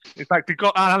 In fact, they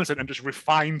got Arn Anderson and just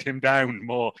refined him down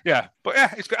more. Yeah, but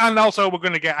yeah, it's good. And also, I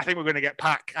think we're going to get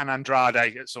Pac and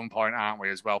Andrade at some point, aren't we?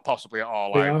 As well, possibly at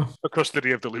All Out for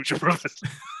custody of the Lucha Brothers.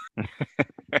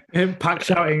 Him Pac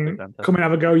shouting, "Come and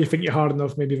have a go! You think you're hard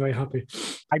enough?" Made me very happy.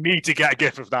 I need to get a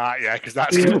gif of that, yeah, because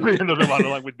that's going to be another one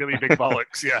along with Billy Big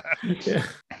Bollocks, yeah.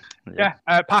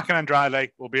 Pac and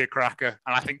Andrade will be a cracker,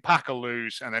 and I think Pac will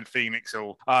lose, and then Phoenix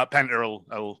Penta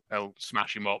will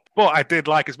smash him up. But I did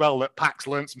like as well that Pac's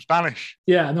learned some Spanish.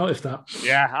 Yeah, I noticed that.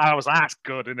 Yeah, I was like, that's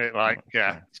good, isn't it? Like,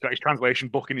 yeah, he's got his translation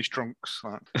book in his trunks.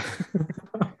 Like.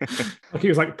 Like he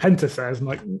was like, Penta says, I'm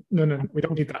like, no, we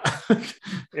don't need that.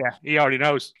 Yeah, he already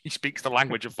knows. He speaks the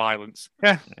language of violence.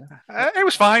 Yeah, it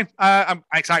was fine. I'm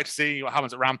excited to see what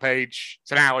happens at Rampage.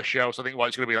 It's an hour show, so I think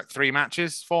it's going to be like 4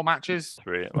 matches.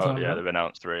 3. Well, yeah, they've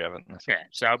announced 3, haven't they? Yeah,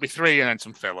 so it'll be 3 and then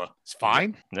some filler. It's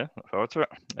fine. Yeah, look forward to it.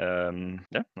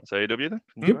 Yeah, that's AEW then.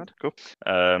 Bad. Cool.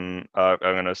 I'm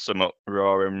going to sum up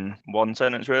Raw in one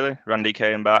sentence, really. Randy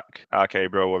came back.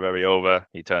 RK Bro were very over.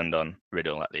 He turned on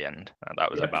Riddle at the end. And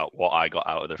that was about what I got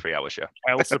out of the 3-hour show.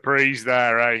 El surprise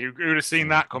there, eh? Who'd have seen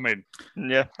that coming?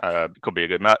 Yeah, could be a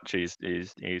good match. He's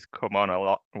come on a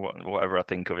lot. Whatever I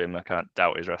think of him, I can't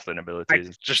doubt his wrestling abilities.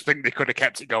 I just think they could have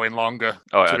kept it going longer.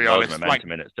 Oh, to be honest,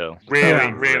 momentum in it still.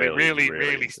 Really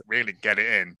get it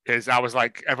in. Because I was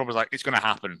like, everyone was like, it's going to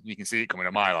happen. You can see it coming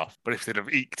a mile off. But if they'd have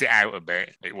eked it out a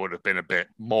bit, it would have been a bit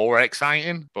more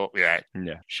exciting. But yeah.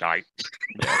 Shite.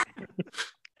 Yeah.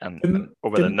 And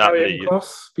other than that,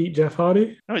 Cross beat Jeff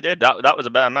Hardy. No, he did. That was a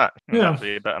better match. Yeah,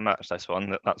 actually a better match. This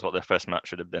one. That's what their first match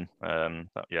should have been.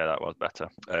 That was better.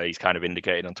 He's kind of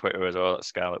indicated on Twitter as well that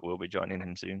Scarlett will be joining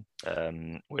him soon,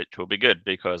 which will be good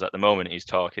because at the moment he's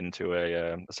talking to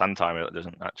a sand timer that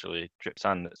doesn't actually drip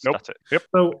sand. It's static. Yep.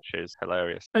 So, which is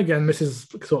hilarious. Again, this is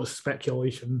sort of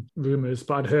speculation, rumors,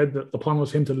 but I'd heard that the plan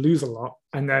was him to lose a lot,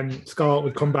 and then Scarlett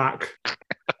would come back.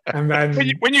 And then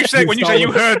when you say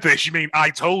you heard this, you mean I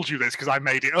told you this because I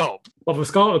made it up? Well, for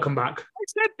Scarlett to come back. I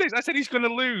said this. I said he's going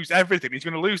to lose everything. He's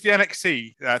going to lose the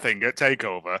NXT thing at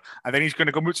TakeOver, and then he's going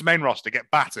to go move to main roster, get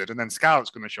battered, and then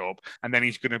Scarlett's going to show up, and then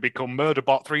he's going to become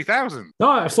Murderbot 3000. No,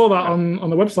 I saw that on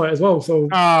the website as well. So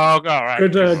all right.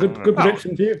 Good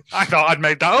prediction to you. I thought I'd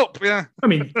made that up. Yeah. I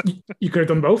mean, you could have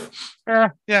done both.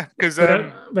 Yeah, because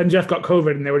then Jeff got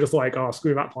COVID, and they were just like, "Oh,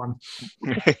 screw that plan."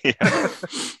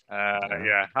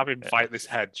 Have him fight this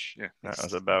hedge. Yeah, that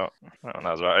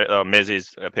was right.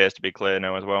 Miz appears to be clear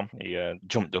now as well. He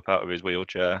jumped up out of his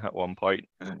wheelchair at one point.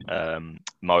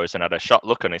 Morrison had a shocked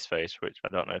look on his face, which I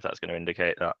don't know if that's going to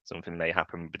indicate that something may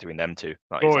happen between them two.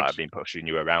 Like he's I've been pushing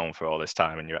you around for all this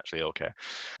time, and you're actually okay.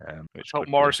 Hope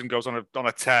Morrison goes on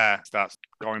a tear, starts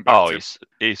going back. Oh, he's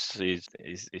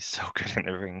so good in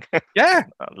the ring. Yeah,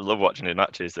 I love watching his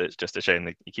matches. It's just a shame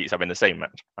that he keeps having the same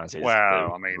match as his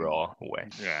Raw way.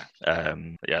 Yeah.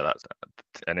 That's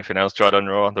anything else tried on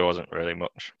Raw? There wasn't really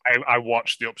much. I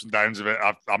watched the ups and downs of it.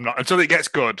 I'm not until it gets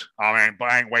good. But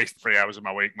I ain't wasting 3 hours of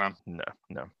my week, man.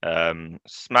 No.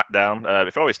 SmackDown.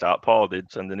 Before we start, Paul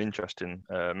did send an interesting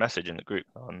message in the group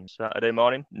on Saturday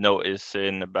morning,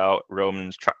 noticing about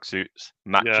Roman's tracksuits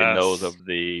matching those of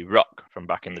the Rock from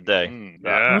back in the day.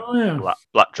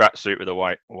 Black tracksuit with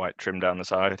a white trim down the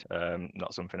side.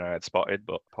 Not something I had spotted,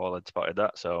 but Paul had spotted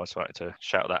that, so I just wanted to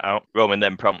shout that out. Roman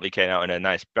then promptly came out in a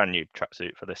nice brand new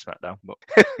tracksuit for this SmackDown, but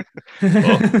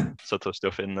subtle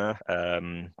stuff in there.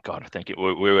 God, I think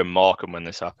we were in Morecambe when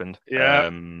this happened. Yeah.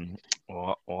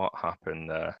 What happened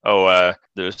there?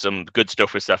 There was some good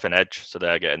stuff with Seth and Edge, so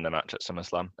they're getting the match at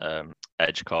SummerSlam.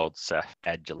 Edge called Seth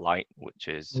Edge Light, which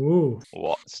is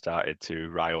what started to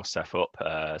rile Seth up.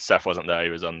 Seth wasn't there; he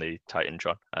was on the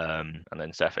Titantron, and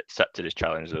then Seth accepted his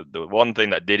challenge. The one thing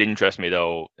that did interest me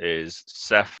though is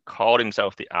Seth called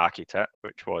himself the Architect,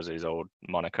 which was his old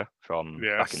moniker from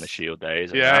back in the Shield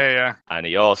days. And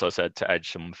he also said to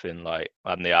Edge something like,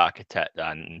 "I'm the Architect,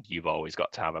 and you've always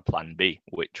got to have a plan B,"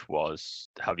 which was,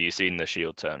 have you seen the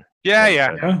Shield turn?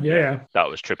 Yeah. That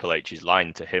was Triple H's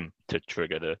line to him to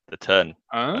trigger the turn.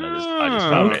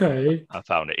 I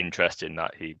found it interesting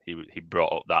that he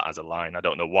brought up that as a line. I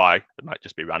don't know why. It might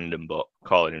just be random, but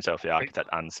calling himself the Architect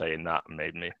and saying that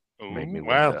made me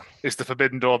well, it's the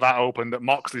forbidden door that opened that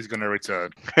Moxley's going to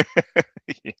return.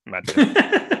 Imagine.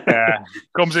 Yeah,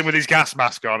 comes in with his gas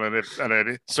mask on and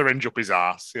a syringe up his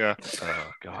ass. Yeah.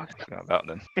 Oh God, I forgot about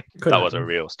them. Could That was a happen.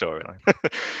 real storyline.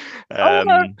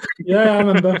 no. Yeah, I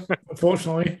remember.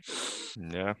 Unfortunately,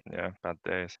 Yeah, bad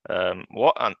days.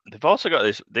 What? And they've also got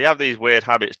this. They have these weird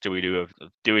habits. Do of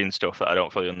doing stuff that I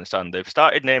don't fully understand. They've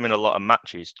started naming a lot of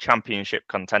matches championship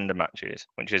contender matches,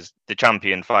 which is the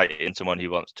champion fighting someone who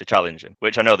wants to challenge him.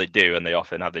 Which I know they do, and they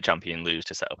often have the champion lose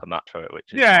to set up a match for it.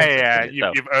 Which is Yeah. in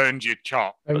itself. You've earned your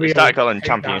chop. I But they really started calling hate that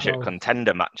championship though.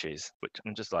 contender matches, which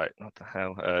I'm just like, what the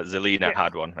hell? Zelina Yeah.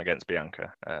 had one against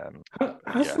Bianca. Has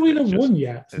yeah, Selena it's just- won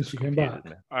yet since It's she came back?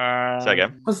 confusing me. Say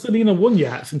again. Has Selena won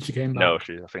yet since she came back? No,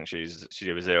 I think she was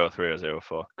 0-3 or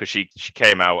 0-4 because she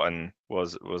came out and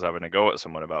was having a go at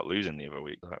someone about losing the other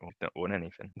week. Like, well, not won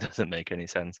anything. Doesn't make any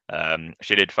sense.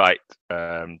 She did fight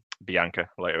Bianca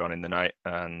later on in the night,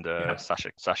 and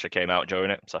Sasha came out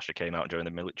during it. Sasha came out during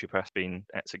the military press being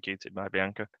executed by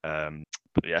Bianca.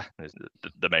 But yeah,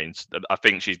 the main. I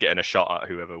think she's getting a shot at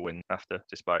whoever wins after,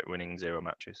 despite winning 0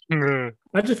 matches.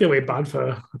 I just feel really bad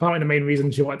for her. Apparently, the main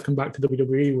reason she wanted to come back to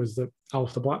WWE was that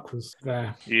Aleister Black was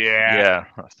there. Yeah,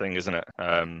 that's the thing, isn't it?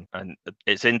 And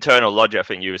it's internal logic. I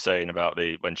think you were saying about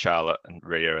when Charlotte and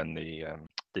Rhea and the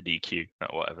DQ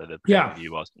or whatever the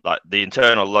view was. Like the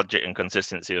internal logic and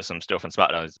consistency of some stuff on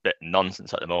SmackDown is a bit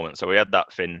nonsense at the moment. So we had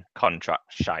that Finn contract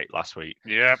shite last week.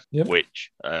 Yeah. Yep.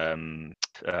 Which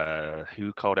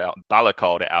who called it out? Balor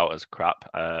called it out as crap.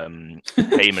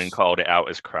 Heyman called it out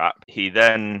as crap. He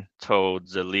then told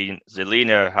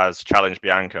Zelina has challenged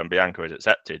Bianca and Bianca has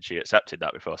accepted. She accepted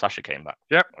that before Sasha came back.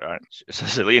 Yep. Right. So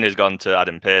Zelina's gone to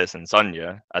Adam Pearce and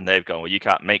Sonya and they've gone, well, you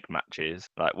can't make matches.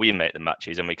 Like we make the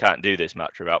matches and we can't do this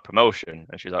match without promotion.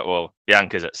 And she's like, well,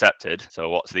 Bianca's accepted. So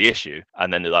what's the issue?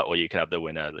 And then they're like, well, you can have the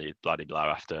winner, blah, blah,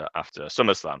 blah, after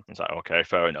SummerSlam. It's like, okay,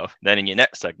 fair enough. Then in your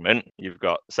next segment, you've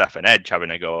got Seth and Edge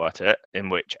having a go at it, in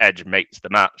which Edge makes the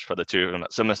match for the two of them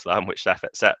at SummerSlam, which Seth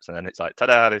accepts. And then it's like,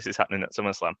 ta-da, this is happening at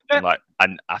SummerSlam. Yeah.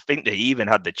 And I think they even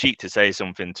had the cheek to say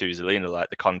something to Zelina, like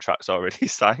the contract's already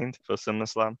signed for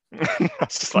SummerSlam.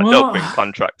 That's just like, don't bring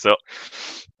contracts up.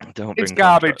 It's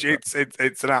garbage. It's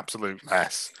an absolute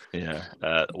mess. Yeah.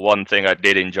 One thing I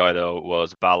did enjoy though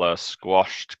was Balor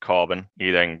squashed Corbin.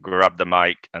 He then grabbed the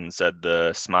mic and said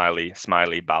the smiley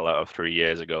Balor of 3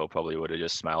 years ago probably would have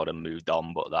just smiled and moved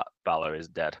on, but that Balor is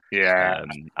dead. Yeah.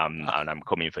 And I'm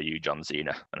coming for you, John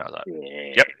Cena. And I was like,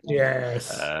 yep.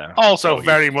 Yes. Also,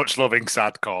 very much loving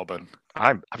sad Corbin.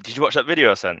 Did you watch that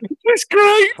video I sent? It's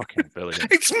great. Fucking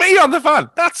brilliant. It's me on the van.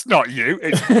 That's not you.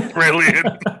 It's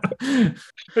brilliant.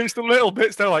 It's the little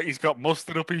bits there, like he's got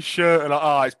mustard up his shirt, and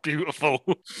it's beautiful.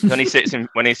 When he sits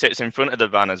in front of the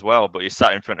van as well, but he's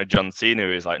sat in front of John Cena,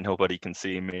 who's like, nobody can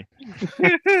see me.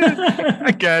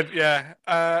 Again, yeah.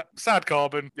 Sad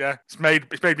Corbin. Yeah, it's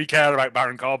made me care about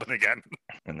Baron Corbin again.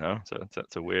 You know, so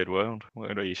it's a weird world.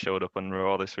 Where he showed up on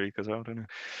Raw this week as well, didn't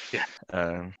he?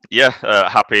 Yeah.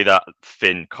 Happy that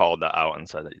Finn called that out and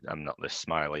said, I'm not this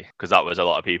smiley, because that was a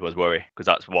lot of people's worry, because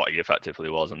that's what he effectively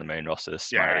was on the main roster,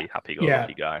 smiley,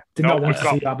 happy-go-lucky guy. Did not want to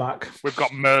see that back. We've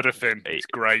got Murder Finn. It's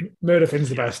great. Murder Finn's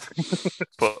the best.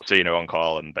 Put Cena on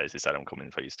call and basically said, I'm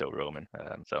coming for you, still Roman.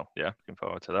 So yeah, looking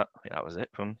forward to that. That was it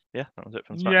from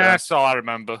SmackDown. Yeah, so I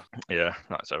remember. Yeah,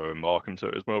 that's Owen Markham, so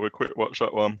it was more of a quick watch,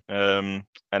 that one.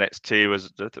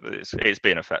 NXT it's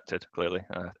been affected, clearly,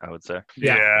 I would say.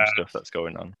 Yeah. Stuff that's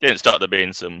going on. Didn't start there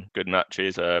being some good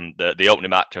matches. The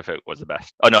opening match, I think, was the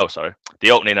best. Oh, no, sorry.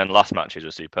 The opening and last matches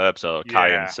were superb. So Kai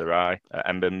and Sarai.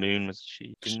 Ember Moon, was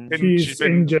she? She's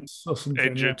injured or something.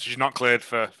 Injured. Yeah. She's not cleared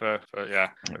for yeah.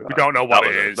 We don't know what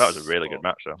it is. That was a really good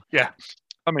match, though. Yeah.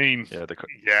 I mean,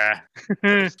 yeah.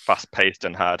 Fast paced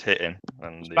and hard hitting,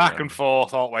 and back and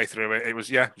forth all the way through it. It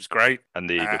was great. And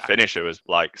the finisher was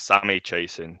like Sammy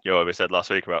chasing. We said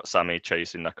last week about Sammy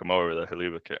chasing Nakamura with a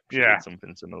Helluva Kick. She did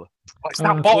something similar. It's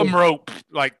that bottom rope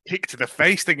like kick to the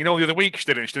face thing. You know, the other week she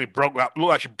did it. She broke that. Looked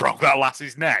like she broke that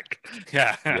lass's neck.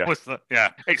 Yeah.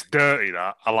 It's dirty.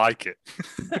 That I like it.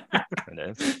 It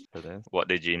is. What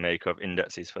did you make of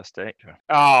Index's first date?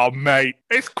 Oh, mate,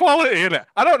 it's quality, isn't it?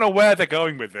 I don't know where they're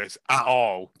going with this at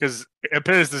all, because it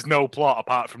appears there's no plot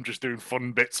apart from just doing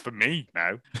fun bits for me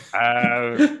now.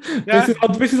 This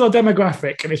is our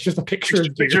demographic, and it's just a picture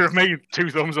of me, 2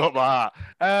 thumbs up like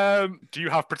that. Do you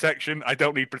have protection? I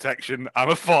don't need protection. I'm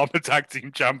a former tag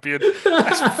team champion.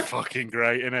 That's fucking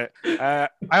great, isn't it? I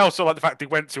also like the fact he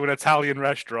went to an Italian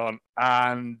restaurant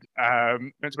and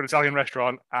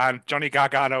Johnny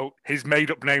Gargano, his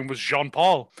made-up name was Jean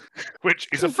Paul, which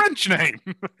is a French name.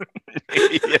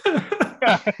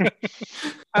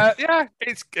 Yeah,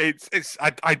 it's.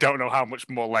 I don't know how much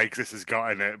more legs this has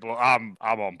got in it, but I'm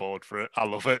on board for it. I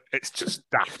love it. It's just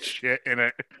daft shit in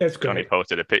it. It's Johnny great.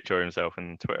 posted a picture of himself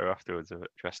on Twitter afterwards of it,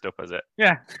 dressed up as it.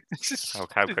 Yeah, it's just.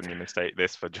 How can you mistake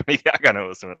this for Johnny Gargano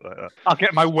or something like that? I'll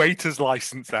get my waiter's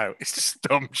license out. It's just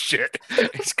dumb shit.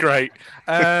 It's great.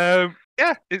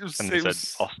 Yeah, it was. And It they was.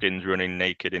 said Austin's running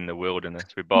naked in the wilderness.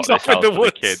 We bought He's this off in house the for the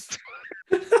woods. kids.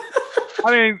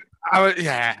 I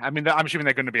mean, I'm assuming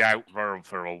they're going to be out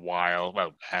for a while.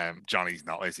 Well, Johnny's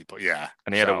not, is he? But yeah.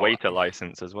 And he had a So, waiter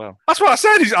license as well. That's what I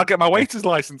said. I'll get my waiter's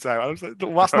license out. I was like,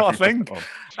 well, that's not a thing.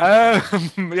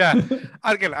 Yeah.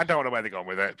 Again, I don't know where they're going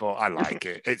with it, but I like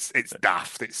it. It's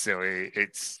daft. It's silly.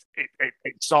 It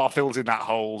sort of fills in that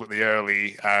hole that the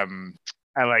early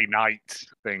LA Knight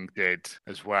thing did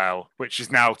as well, which has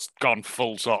now gone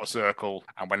full sort of circle,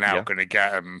 and we're now going to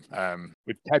get him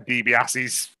with Ted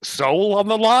DiBiase's soul on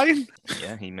the line.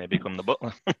 Yeah, he may become the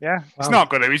butler. Yeah, it's not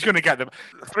going to. He's going to get the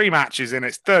 3 matches in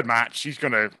its third match. He's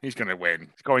going to win.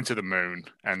 He's going to the moon,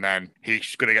 and then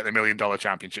he's going to get the $1 million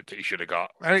championship that he should have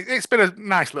got. And it's been a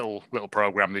nice little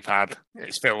program they've had.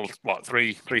 It's filled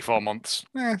 3-4 months.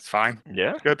 Yeah, it's fine.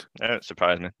 Yeah, It's good. Yeah, it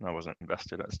surprised me. I wasn't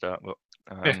invested at the start, but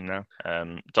no.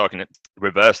 Talking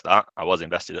reverse that, I was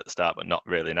invested at the start, but not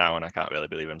really now, and I can't really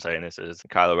believe I'm saying this. Is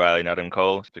Kyle O'Reilly and Adam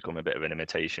Cole? It's become a bit of an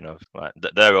imitation of like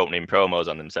their opening promos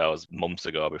on themselves months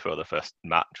ago before the first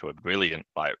match were brilliant,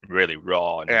 like really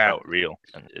raw and felt real,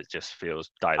 and it just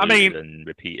feels diluted and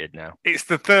repeated now. It's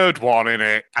the third one in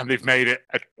it, and they've made it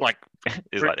It's like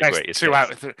the greatest 2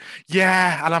 out of 3.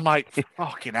 Yeah, and I'm like,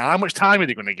 fucking hell, how much time are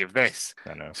they going to give this?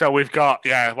 I know. So we've got,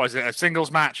 was it a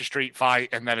singles match, a street fight,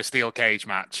 and then a steel cage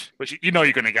match, which you know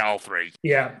you're going to get all 3.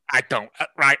 Yeah. I don't.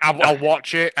 Right, I'll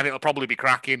watch it, and it'll probably be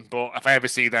cracking, but if I ever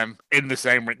see them in the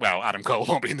same ring, well, Adam Cole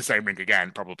won't be in the same ring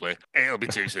again, probably. It'll be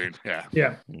too soon, yeah.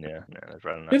 Yeah. That's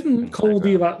right. Isn't Cole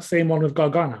do that same one with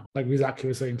Gargano? Like exactly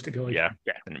the same particularly? Yeah.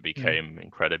 And it became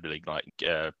incredibly like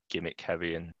gimmick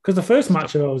heavy, and because the first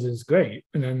match of those is great,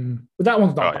 and then but that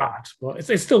one's not bad, but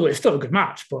it's still a good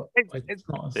match, but it's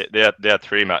not as... they had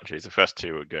 3 matches. The first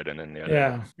 2 were good, and then the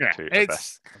other 2 the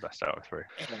best out of 3.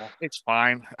 It's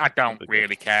fine. I don't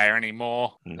really care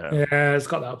anymore. No. Yeah, it's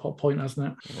got that point, hasn't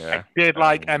it? Yeah. I did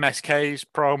like MSK's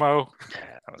promo.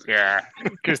 Yeah,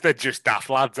 because they're just daft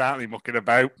lads, aren't they, mucking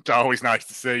about? It's always nice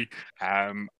to see.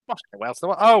 What else?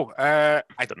 I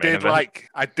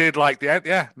did like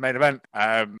the main event.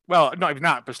 Well, not even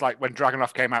that, but like when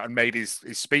Dragunov came out and made his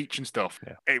speech and stuff.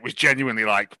 Yeah. It was genuinely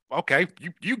like, okay,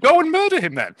 you go and murder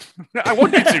him then. I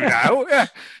want you to now.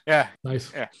 Yeah.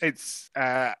 Nice. Yeah, it's.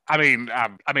 I mean,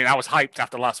 I was hyped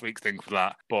after last week's thing for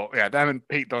that, but yeah, them and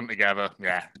Pete Dunne together.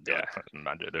 Yeah.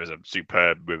 There was a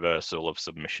superb reversal of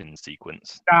submission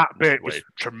sequence. That bit was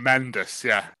tremendous.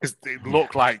 Yeah, because it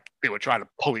looked like they were trying to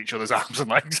pull each other's arms and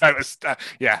legs out.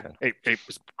 It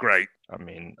was great. I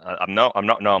mean, I'm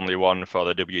not normally one for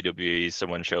the WWE.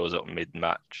 Someone shows up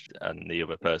mid-match and the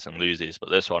other person loses, but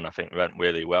this one I think went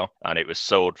really well, and it was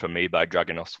sold for me by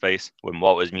Dragunov's face. When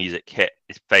Walter's music hit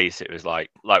his face, it was like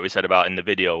we said about in the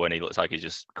video when he looks like he's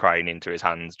just crying into his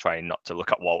hands, trying not to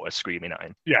look at Walter screaming at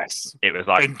him. Yes, it was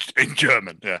like in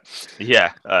German.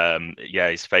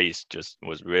 His face just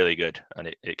was really good,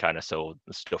 and it kind of sold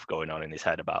the stuff going on in his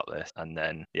head about this. And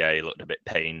then he looked a bit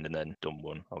pained, and then Dunne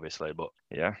won, obviously, but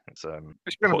it's going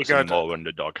to be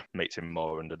good. Makes him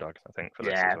more underdog, I think, for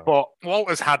this as well. But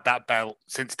Walter's had that belt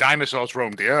since dinosaurs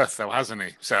roamed the earth, though, hasn't he?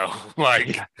 So,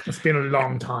 it's been a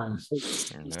long time.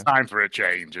 It's time for a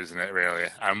change, isn't it, really?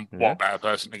 And what better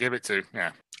person to give it to?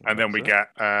 Yeah. And then we get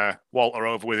Walter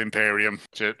over with Imperium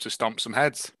to stomp some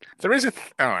heads. There is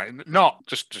not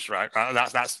just right.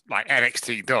 That's like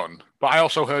NXT done. But I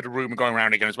also heard a rumor going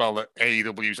around again as well that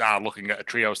AEWs are looking at a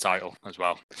trios title as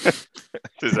well. I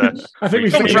think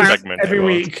we see segment every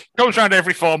week. Comes around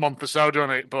every 4 months or so, doesn't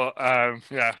it? But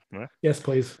yeah. Yes,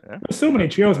 please. Yeah. There's so many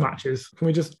trios matches. Can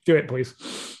we just do it, please?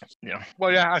 Yeah.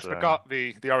 Well, yeah. I forgot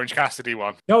the Orange Cassidy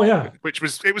one. Oh yeah. Which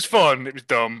was fun. It was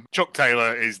dumb. Chuck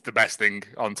Taylor is the best thing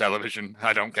on television.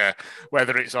 I don't care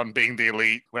whether it's on Being the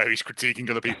Elite, where he's critiquing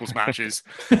other people's matches.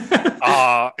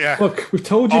 Yeah. Look, we've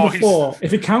told you before.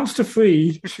 If it counts to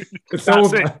 3, it's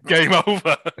over. It. Game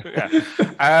over.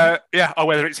 Or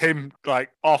whether it's him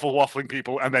like awful waffling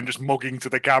people and then just mugging to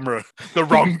the camera, the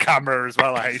wrong camera as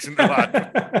well. I hasten to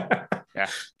add. Yeah.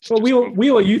 Well,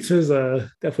 Wheeler Yuta's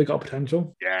definitely got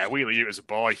potential. Yeah, Wheeler Yuta's a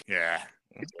boy. Yeah.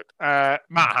 Matt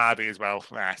Hardy as well.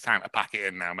 It's time to pack it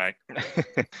in now, mate.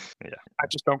 Yeah. I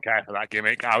just don't care for that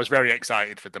gimmick. I was very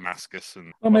excited for Damascus,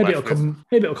 and Well, maybe it'll come.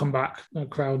 Maybe it'll come back.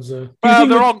 Crowds. Well,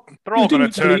 they're all going to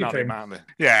turn on thing. him, aren't they?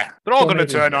 Yeah, they're all Well, going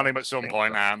to maybe, turn on him at some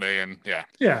point, aren't they? And yeah,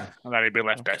 and then he'll be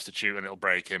left destitute, and it'll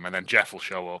break him, and then Jeff will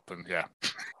show up, and yeah,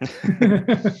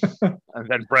 and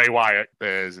then Bray Wyatt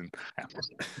appears, and yeah.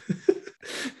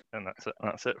 And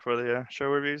that's it for the show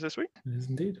reviews this week. It is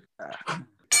indeed.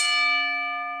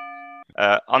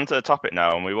 On to the topic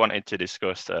now, and we wanted to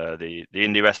discuss the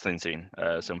indie wrestling scene,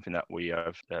 something that we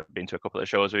have been to a couple of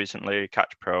shows recently,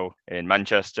 Catch Pro in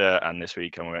Manchester, and this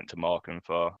weekend we went to Morecambe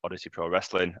for Odyssey Pro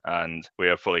Wrestling, and we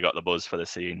have fully got the buzz for the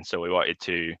scene, so we wanted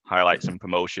to highlight some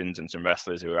promotions and some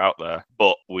wrestlers who are out there,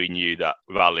 but we knew that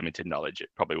with our limited knowledge, it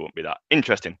probably wouldn't be that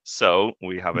interesting. So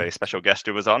we have a special guest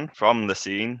who was on from the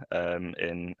scene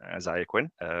in Isaiah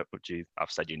Quinn. I've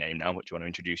said your name now, but do you want to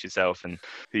introduce yourself and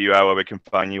who you are, where we can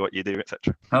find you, what you do,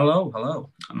 etc. Hello.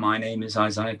 My name is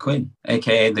Isaiah Quinn,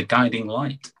 aka the Guiding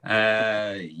Light.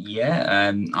 I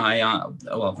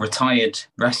retired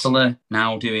wrestler,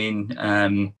 now doing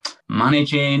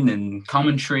managing and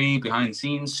commentary, behind the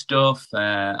scenes stuff.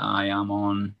 I am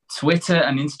on Twitter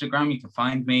and Instagram. You can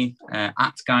find me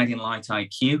at Guiding Light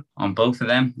IQ on both of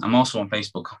them. I'm also on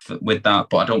Facebook with that,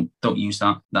 but I don't use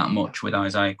that much with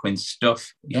Isaiah Quinn's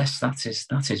stuff. Yes, that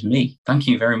is me. Thank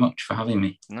you very much for having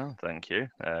me. No, thank you.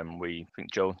 We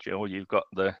think Joe, you've got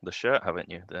the shirt, haven't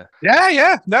you?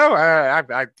 Yeah. No,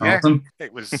 Awesome.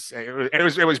 It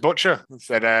was Butcher. He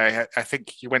said, I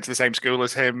think you went to the same school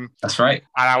as him. That's right.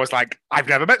 And I was like, I've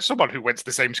never met someone who went to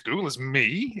the same school as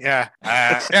me. Yeah.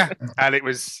 And it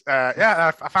was,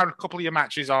 I found a couple of your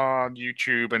matches on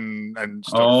YouTube and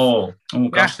stuff. Oh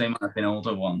gosh, they might have been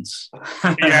older ones.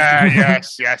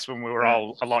 yes, when we were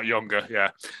all a lot younger. Yeah.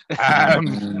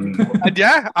 And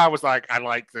yeah, I was like, I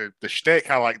like the shtick.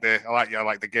 I like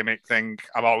the gimmick thing.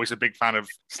 I'm always a big fan of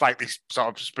slightly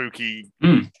sort of spooky,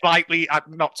 slightly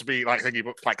not to be like thingy,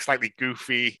 but like slightly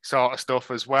goofy sort of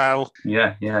stuff as well.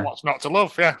 Yeah. What's not to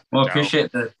love? Yeah. Well, I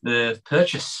appreciate the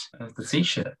purchase of the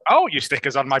t-shirt. Oh, your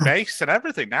stickers on my base and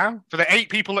everything now. For the 8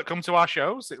 people that come to our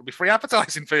shows, it'll be free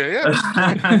advertising for you.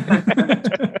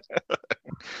 Yeah.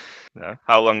 No.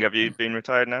 How long have you been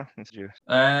retired now?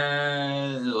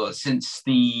 Since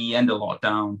the end of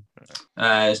lockdown.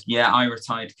 I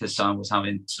retired because I was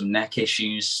having some neck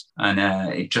issues and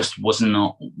it just was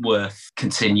not worth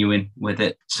continuing with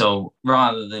it. So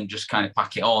rather than just kind of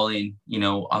pack it all in,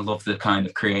 I love the kind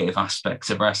of creative aspects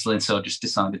of wrestling. So I just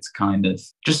decided to kind of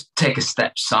just take a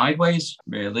step sideways,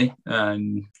 really.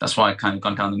 That's why I kind of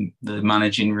gone down the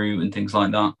managing route and things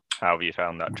like that. How have you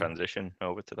found that transition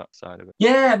over to that side of it?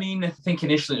 Yeah, I mean, I think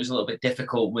initially it was a little bit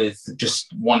difficult with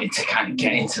just wanting to kind of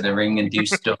get into the ring and do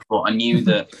stuff. But I knew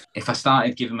that if I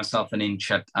started giving myself an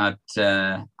inch, I'd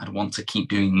want to keep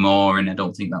doing more. And I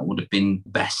don't think that would have been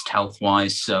best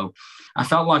health-wise. So I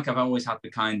felt like I've always had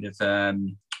the kind of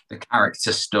the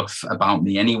character stuff about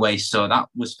me anyway. So that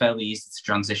was fairly easy to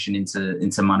transition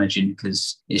into managing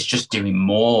because it's just doing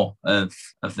more of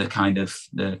the kind of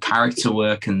the character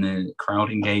work and the crowd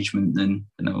engagement than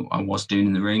I was doing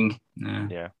in the ring.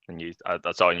 Yeah. And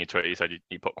I saw on your Twitter you said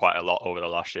you put quite a lot over the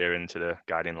last year into the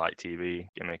Guiding Light TV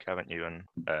gimmick, haven't you? And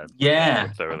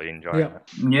thoroughly enjoying it.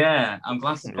 Yeah, I'm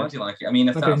glad you like it. I mean,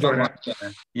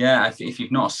 if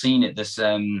you've not seen it, there's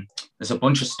a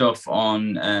bunch of stuff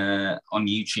on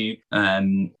YouTube.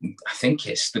 I think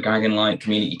it's the Guiding Light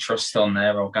Community Trust on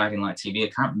there or Guiding Light TV.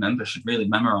 I can't remember. I should really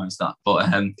memorize that. But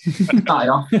started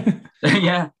off.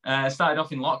 Started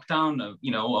off in lockdown.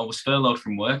 I was furloughed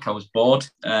from work. I was bored.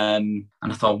 And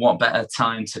I thought, what better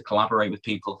time to collaborate with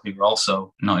people who were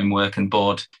also not in work and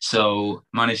bored. So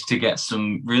managed to get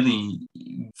some really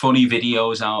funny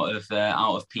videos out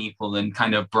of people and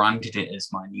kind of branded it as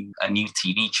a new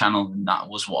TV channel. And that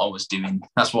was what I was doing.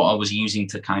 That's what I was using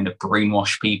to kind of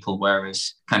brainwash people.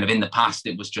 Whereas kind of in the past,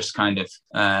 it was just kind of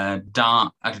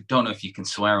dark. I don't know if you can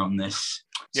swear on this.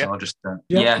 So I'll just,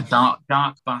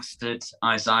 dark bastard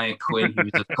Isaiah Quinn,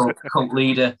 who's a cult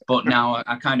leader. But now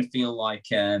I kind of feel like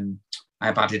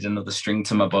I've added another string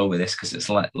to my bow with this because it's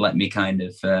let me kind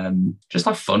of just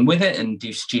have fun with it and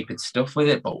do stupid stuff with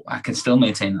it, but I can still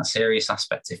maintain that serious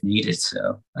aspect if needed.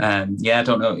 So, I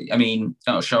don't know. I mean,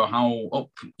 not sure how up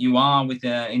you are with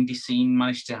the indie scene.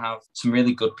 Managed to have some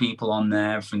really good people on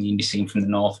there from the indie scene from the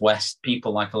Northwest,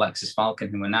 people like Alexis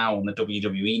Falcon, who are now on the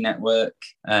WWE Network,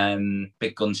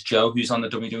 Big Guns Joe, who's on the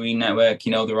WWE Network.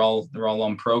 They're all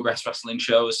on Progress Wrestling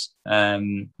shows.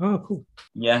 Cool.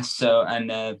 Yeah, so,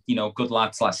 and, good good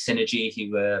lads like Synergy,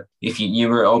 who if you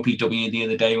were at OPW the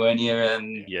other day, weren't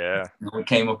you? Yeah. We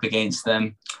came up against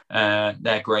them.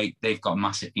 They're great. They've got a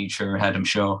massive future ahead, I'm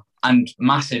sure. And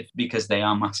massive because they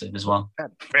are massive as well.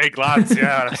 Big lads,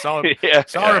 yeah. I saw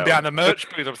them behind the merch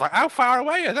booth. I was like, how far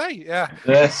away are they? Yeah.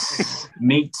 Yes.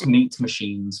 meat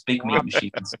machines. Big meat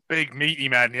machines. Big meaty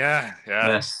men, yeah.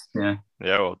 Yes, yeah.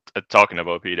 Yeah, well, talking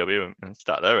about PW, and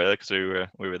start there really, because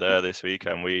we were there this week,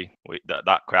 and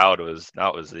that crowd was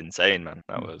insane, man.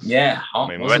 That was hot,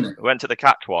 I mean, we went to the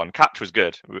Catch one. Catch was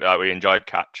good. We enjoyed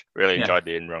Catch. Really enjoyed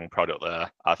the in-ring product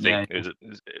there. I think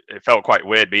it felt quite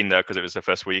weird being there because it was the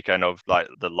first weekend of like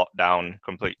the lockdown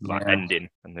complete ending,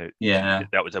 and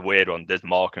that was a weird one. This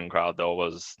Morecambe crowd though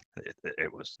was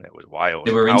wild.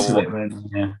 They were into it,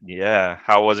 weren't they? Yeah.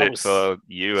 How was it for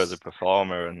you as a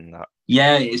performer and that?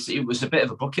 Yeah, it was a bit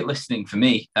of a bucket list thing for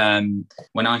me.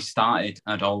 When I started,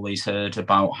 I'd always heard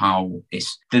about how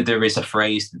there is a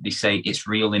phrase that they say it's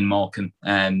real in Morecambe.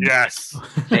 Yes.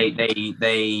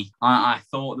 I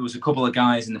thought there was a couple of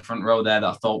guys in the front row there that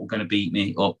I thought were going to beat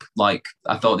me up. Like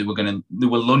I thought they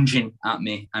were lunging at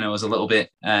me, and I was a little bit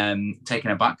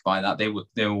taken aback by that. They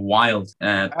were wild.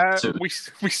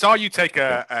 We saw you take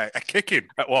a kicking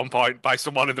at one point by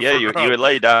someone in the front row. You were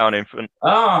laid down in front.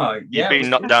 Oh, yeah. You'd been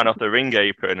knocked down off the ring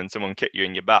apron, and someone kicked you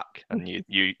in your back, and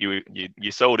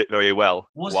you sold it very well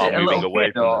while moving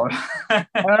away from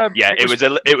them.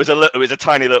 It was a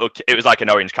tiny little. It was like an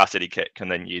Orange Cassidy kick,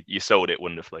 and then you sold it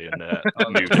wonderfully and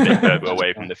moved a bit further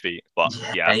away from the feet. But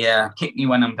kick me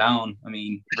when I'm down. I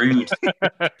mean, rude.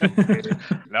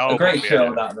 No, a great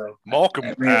show that though.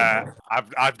 Morecambe.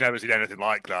 I've never seen anything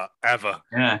like that ever.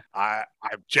 Yeah,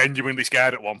 I'm genuinely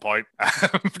scared at one point.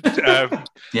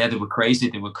 They were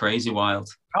crazy. They were crazy wild.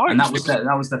 Oh, and that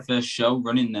was their first show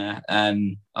running there.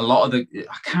 A lot of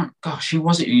who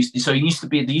was it? There used to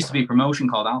be a promotion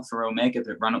called Alpha Omega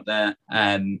that ran up there.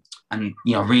 And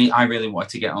I really wanted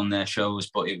to get on their shows,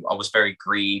 but I was very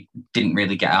green, didn't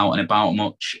really get out and about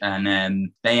much.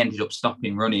 And they ended up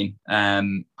stopping running.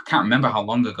 I can't remember how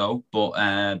long ago,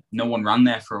 but no one ran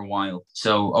there for a while.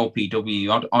 So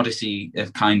OPW Odyssey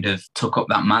have kind of took up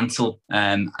that mantle.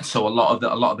 So a lot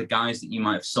of the guys that you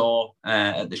might have saw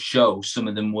at the show, some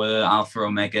of them were Alpha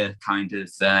Omega kind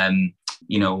of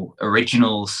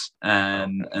originals,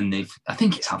 and I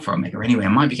think it's Alpha Omega anyway. I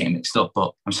might be getting mixed up,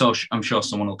 but I'm sure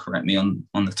someone will correct me on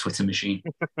the Twitter machine.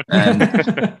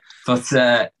 But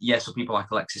so people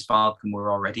like Alexis Falcon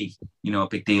were already a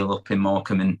big deal up in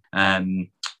Morecambe, and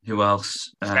who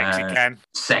else?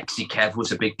 Sexy Kev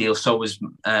was a big deal. So was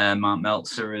Mark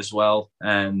Meltzer as well.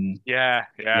 He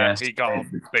got a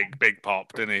big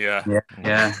pop, didn't he?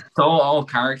 Yeah. So all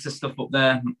character stuff up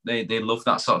there. They love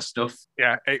that sort of stuff.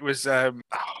 Yeah, it was.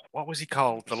 What was he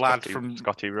called? The lad from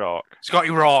Scotty Rock. Scotty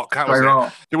Rock. That was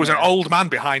it. There was an old man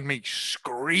behind me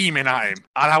screaming at him,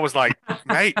 and I was like,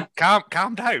 "Mate,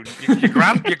 calm down.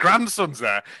 Your grandson's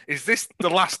there. Is this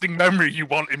the lasting memory you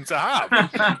want him to have?"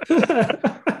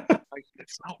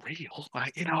 It's not real,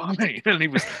 you know what I mean? And he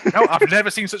was, I've never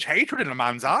seen such hatred in a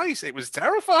man's eyes. It was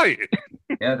terrifying.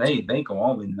 Yeah, they go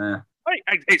all in there.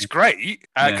 It's great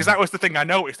because that was the thing I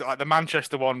noticed. That, like the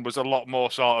Manchester one was a lot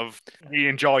more sort of we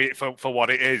enjoy it for what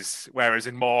it is, whereas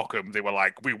in Morecambe they were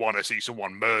like, we want to see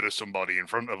someone murder somebody in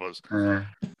front of us.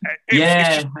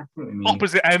 It's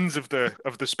opposite ends of the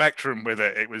spectrum with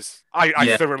it. It was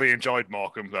I thoroughly enjoyed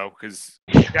Morecambe though because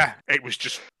it was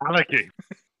just anarchy.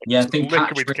 Yeah, I think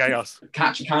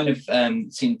Catch kind of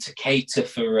seemed to cater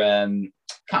for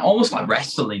almost like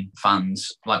wrestling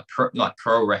fans, like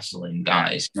pro wrestling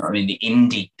guys. You know what I mean?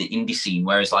 The indie scene.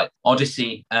 Whereas like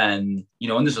Odyssey, and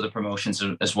there's other promotions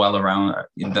as well around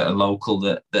that are local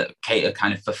that cater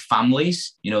kind of for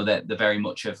families. That they're very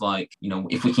much of like,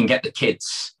 if we can get the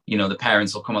kids, the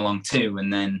parents will come along too,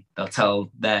 and then they'll tell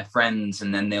their friends,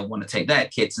 and then they'll want to take their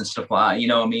kids and stuff like that. You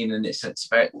know what I mean? And it's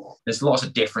very, there's lots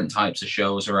of different types of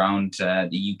shows around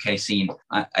the UK scene.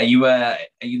 Are you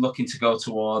looking to go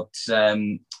towards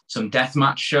some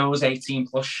deathmatch shows, 18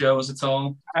 plus shows at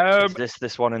all? Is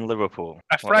this one in Liverpool?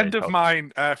 A friend of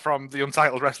mine from the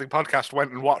Untitled Wrestling Podcast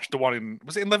went and watched the one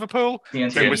was it in Liverpool?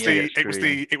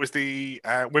 It was the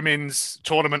women's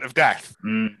tournament of death.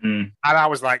 Mm-hmm. And I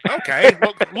was like, okay,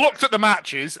 looked at the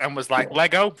matches and was like,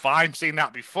 Lego, fine, seen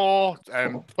that before.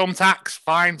 Thumbtacks,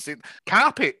 fine.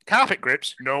 Carpet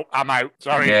grips, no, I'm out.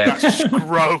 Sorry, that's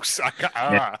gross.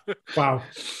 Wow.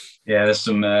 Yeah, there's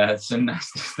some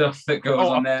nasty stuff that goes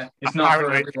on there. It's not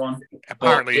for everyone.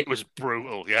 Apparently, it was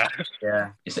brutal. Yeah, yeah,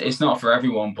 it's not for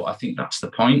everyone, but I think that's the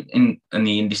point in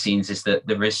the indie scenes, is that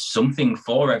there is something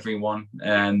for everyone.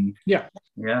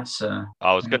 Yeah, so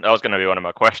I was going to be one of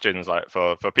my questions, like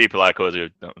for people like us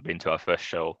who've been to our first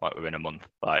show like within a month,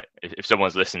 like if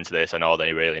someone's listening to this and all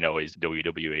they really know is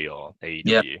WWE or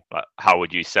AEW, like how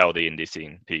would you sell the indie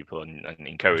scene people and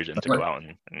encourage them to go out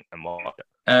and watch it?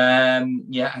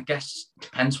 Yeah, I guess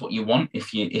depends what you want.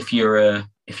 If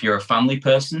you're a family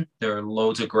person, there are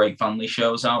loads of great family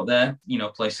shows out there. You know,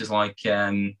 places like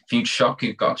Future Shock,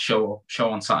 who've got a show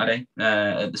on Saturday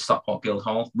at the Stockport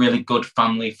Guildhall. Really good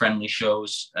family-friendly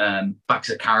shows. Backs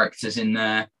of characters in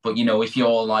there. But you know, if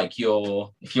you're like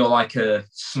a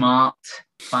smart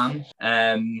fan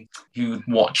who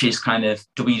watches kind of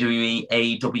WWE,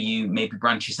 AEW, maybe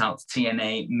branches out to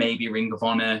TNA, maybe Ring of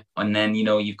Honor, and then you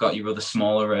know you've got your other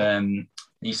smaller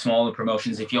these smaller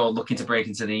promotions. If you're looking to break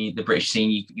into the British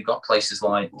scene, you've got places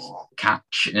like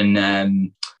Catch and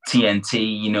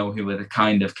TNT, you know, who are the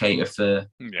kind of cater for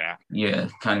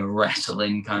kind of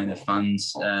wrestling kind of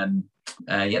fans.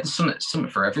 There's something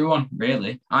for everyone,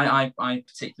 really. I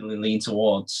particularly lean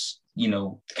towards, you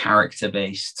know,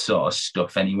 character-based sort of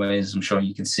stuff anyways. I'm sure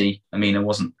you can see.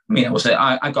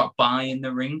 I got by in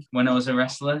the ring when I was a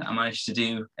wrestler. I managed to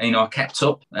do, you know, I kept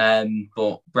up.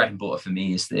 But bread and butter for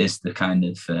me is the kind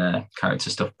of character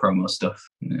stuff, promo stuff.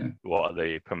 Yeah. What are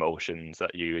the promotions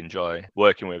that you enjoy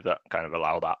working with that kind of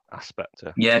allow that aspect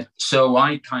to? Yeah, so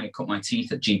I kind of cut my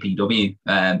teeth at GPW,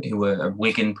 who were a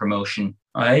Wigan promotion.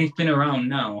 I've been around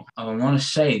now. I want to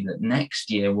say that next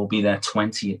year will be their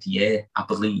 20th year, I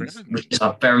believe, which is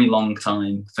a very long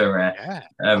time for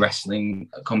a wrestling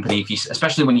company.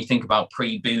 Especially when you think about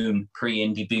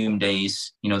pre-indie boom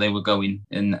days, you know, they were going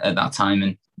in at that time.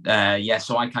 And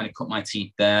so I kind of cut my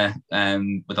teeth there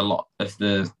with a lot of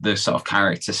the sort of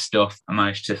character stuff. I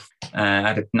managed to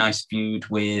had a nice feud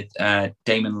with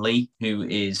Damon Lee, who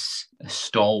is a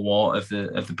stalwart of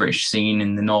the British scene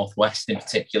in the Northwest in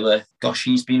particular. Gosh,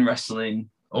 he's been wrestling.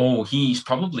 Oh, he's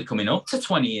probably coming up to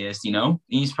 20 years, you know.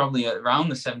 He's probably around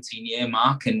the 17-year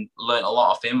mark, and learned a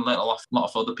lot of him, learned a lot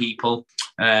of other people.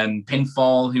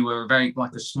 Pinfall, who were very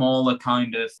like a smaller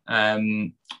kind of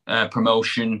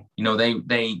promotion. You know,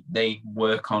 they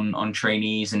work on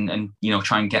trainees and you know,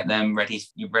 try and get them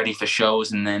ready for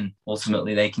shows, and then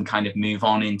ultimately they can kind of move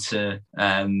on into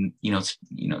learn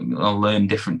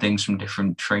different things from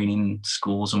different training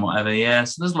schools and whatever. Yeah,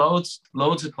 so there's loads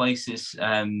of places.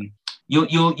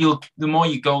 You'll the more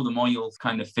you go, the more you'll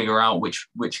kind of figure out which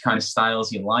kind of styles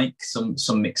you like. Some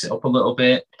mix it up a little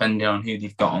bit depending on who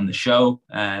they've got on the show.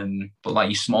 But like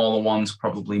your smaller ones,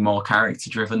 probably more character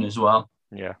driven as well.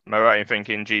 Yeah, am I right in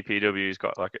thinking GPW's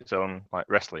got like its own like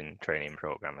wrestling training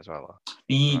program as well?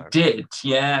 He did,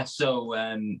 yeah. So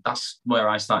that's where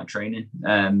I started training.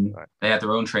 They had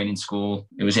their own training school.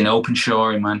 It was in Openshaw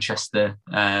in Manchester.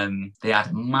 They had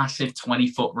a massive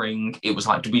 20-foot ring. It was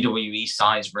like WWE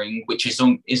size ring, which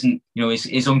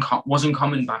was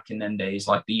uncommon back in them days.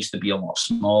 Like they used to be a lot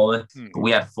smaller, but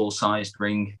we had a full-sized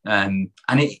ring. And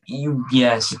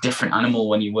it's a different animal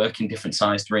when you work in different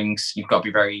sized rings. You've got to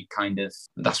be very kind of.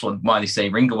 That's why they say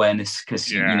ring awareness, because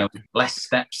you know, less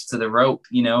steps to the rope,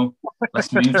 you know,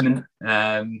 less movement.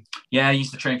 I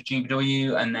used to train for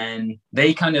GPW, and then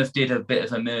they kind of did a bit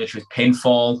of a merge with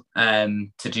Pinfall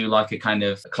to do like a kind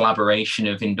of collaboration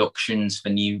of inductions for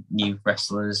new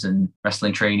wrestlers and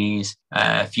wrestling trainees.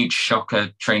 Future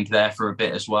Shocker trained there for a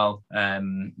bit as well.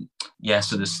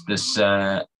 So there's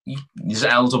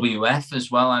LWF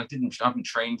as well. I haven't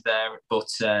trained there, but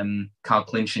Carl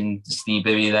Clinch and Steve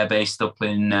Bibby, they're based up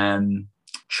in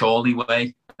Chorley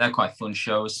Way. They're quite fun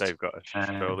shows. They've got a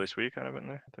show this weekend, haven't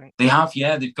they? I think they have.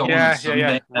 Yeah, they've got one on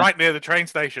Sunday. Right near the train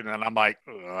station, and I'm like,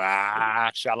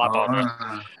 shall I bother?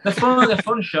 They're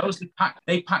fun shows.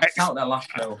 They packed out their last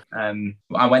show.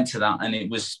 I went to that, and it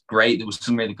was great. There was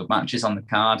some really good matches on the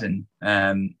card, and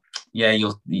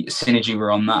Synergy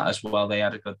were on that as well. They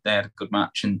had a good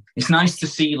match, and it's nice to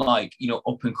see like, you know,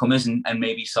 up and comers and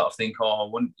maybe sort of think,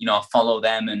 I'll follow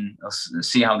them and I'll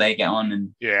see how they get on.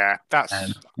 And I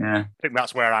think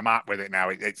that's where I'm at with it now.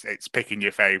 It's picking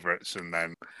your favourites, and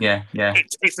then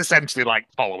it's essentially like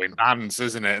following bands,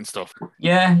 isn't it, and stuff.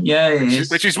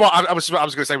 Which is what I was going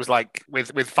to say was like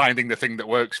with finding the thing that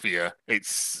works for you.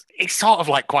 It's sort of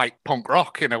like quite punk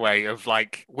rock in a way of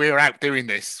like, we're out doing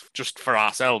this just for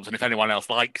ourselves, and if anyone else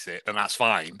likes it, then that's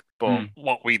fine. but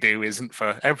what we do isn't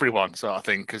for everyone, sort of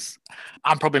thing. Because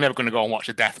I'm probably never going to go and watch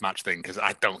a deathmatch thing because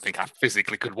I don't think I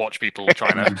physically could watch people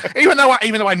trying to. even though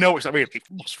I know it's, I mean, it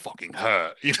must fucking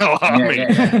hurt. You know what I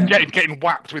mean? Getting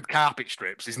whacked with carpet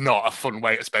strips is not a fun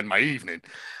way to spend my evening.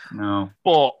 No,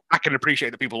 but I can appreciate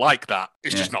that people like that.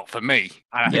 It's just not for me.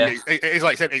 And I think it's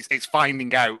like I said, it's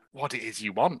finding out what it is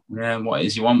you want. Yeah, what it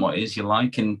is you want, what it is you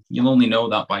like, and you'll only know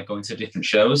that by going to different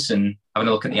shows and having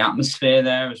a look at the atmosphere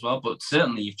there as well. But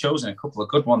certainly, you've chosen a couple of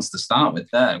good ones to start with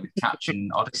there, with Catch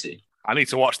and Odyssey. I need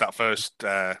to watch that first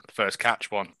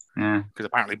Catch one. Yeah, because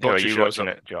apparently Butcher shows up.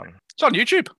 It, John. It's on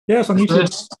YouTube. Yeah, it's on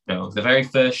YouTube. The very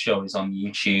first show is on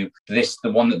YouTube.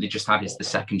 The one that they just had is the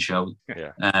second show.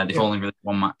 Yeah, they've only released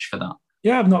one match for that.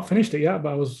 Yeah, I've not finished it yet, but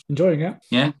I was enjoying it.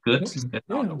 Yeah, good.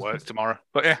 I'll go work tomorrow.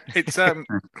 But yeah, it's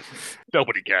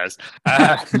nobody cares.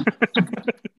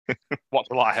 Watch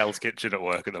a lot of Hell's Kitchen at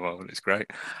work at the moment. It's great.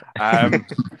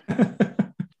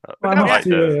 Well,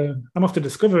 I'm off to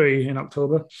Discovery in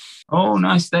October. Oh,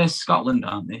 nice. They're Scotland,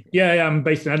 aren't they? Yeah, I'm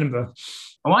based in Edinburgh.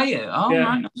 Oh, are you? Oh, yeah.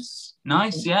 Right,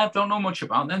 nice. Yeah, I don't know much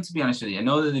about them, to be honest with you. I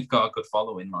know that they've got a good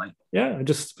following. Like, yeah, I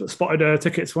just spotted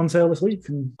tickets on sale this week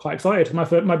and quite excited. Might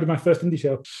be my first indie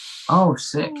show. Oh,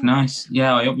 sick. Nice.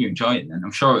 Yeah, I hope you enjoy it then.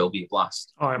 I'm sure it'll be a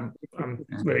blast. Oh, I'm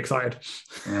really excited.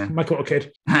 Yeah. My little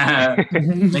kid.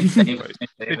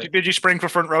 Did you spring for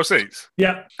front row seats?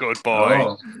 Yeah. Good boy.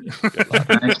 Oh.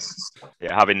 Nice.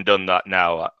 Yeah, having done that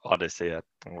now at Odyssey, I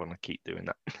want to keep doing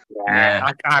that.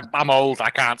 Yeah, I'm old. I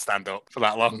can't stand up for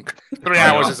that long. 3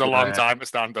 hours is a long time to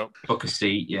stand up. Book a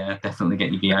seat, yeah. Definitely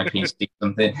get your VIP seat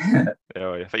something.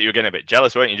 Yeah, I think you were getting a bit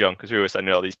jealous, weren't you, John? Because we were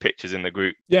sending all these pictures in the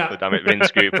group, the Damn It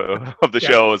Vince group of the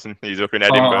shows, and he's up in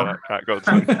Edinburgh. And I can't go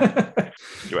to him.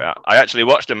 I actually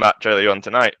watched a match earlier on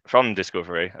tonight from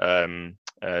Discovery.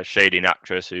 Shading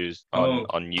Actress who's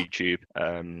on YouTube.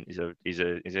 He's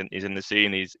in the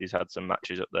scene. He's had some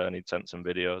matches up there and he'd sent some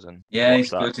videos and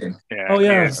he's good.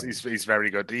 Yeah, he's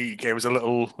very good. He gave us a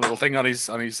little thing on his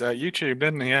YouTube,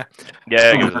 didn't he? Yeah, he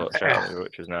gave us a little shout,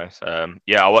 which was nice. I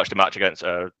watched a match against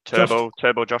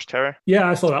Turbo Josh Terry. Yeah,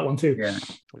 I saw that one too. Yeah,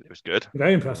 it was good.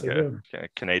 Very impressive.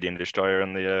 Canadian Destroyer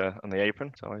on the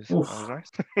apron. So it was nice.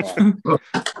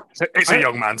 It's a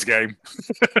young man's game.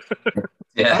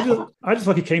 Yeah, I just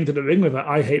like he came to the ring with an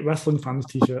 "I hate wrestling fans"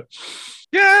 t-shirt.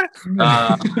 Yeah,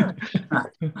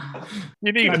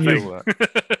 you need a thing.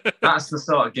 That's the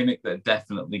sort of gimmick that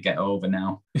definitely get over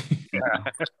now.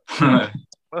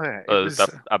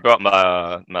 I brought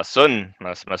my son,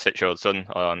 my 6-year-old son,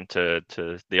 on to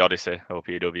the Odyssey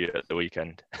OPW at the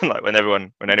weekend. Like when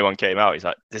anyone came out, he's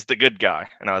like, "This is the good guy,"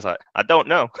 and I was like, "I don't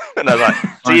know." And I was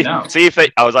like, see if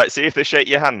they shake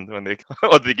your hand when they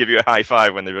or they give you a high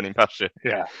five when they're running past you.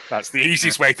 Yeah, that's the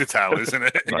easiest way to tell, isn't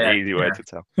it? Easy way to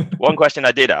tell. One question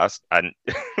I did ask and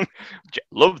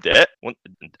loved it,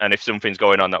 and if something's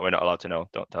going on that we're not allowed to know,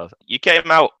 don't tell us. You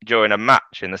came out during a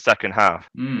match in the second half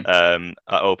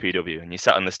at OPW, and you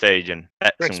sat on the stage and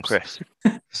ate some crisps.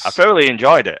 I thoroughly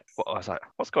enjoyed it. I was like,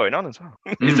 what's going on as well?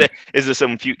 Is there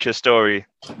some future story?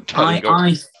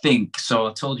 I think so.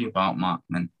 I told you about Mark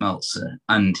Meltzer,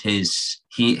 and his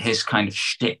kind of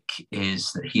shtick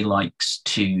is that he likes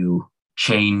to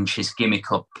change his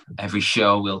gimmick up every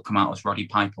show. He'll come out as Roddy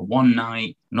Piper one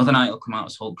night, another night he'll come out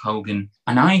as Hulk Hogan,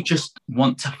 and I just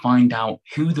want to find out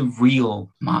who the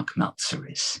real Mark Meltzer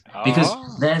is,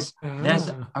 because there's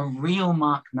a real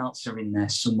Mark Meltzer in there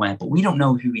somewhere, but we don't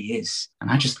know who he is, and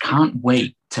I just can't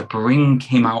wait to bring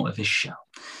him out of his show.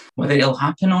 Whether it'll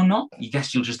happen or not, I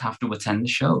guess you'll just have to attend the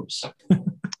shows.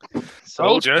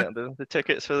 Soldier, the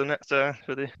tickets for the next they're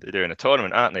doing a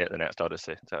tournament, aren't they, at the next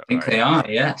Odyssey? I think they are,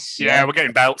 yes. Yeah, we're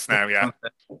getting belts now, yeah.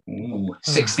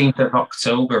 16th of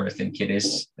October, I think it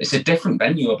is. It's a different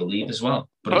venue, I believe, as well.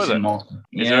 But it's in Morecambe.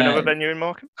 Is there another venue in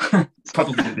Morecambe? It's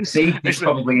probably in the sea. It's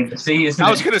probably in the sea, isn't it?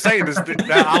 I was going to say, there's the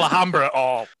Alhambra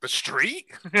or the street.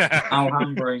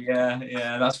 Alhambra,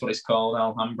 yeah, that's what it's called,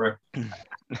 Alhambra.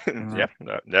 Yeah,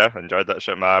 enjoyed that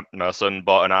shirt. My son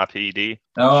bought an RPD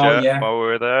shirt while we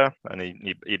were there, and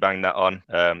he banged that on.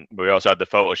 We also had the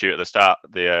photo shoot at the start,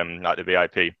 the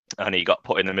VIP, and he got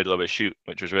put in the middle of a shoot,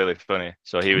 which was really funny.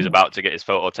 So he was about to get his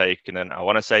photo taken, and I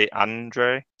want to say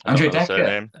Andre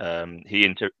Decker. He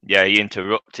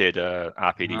interrupted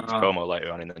RPD's promo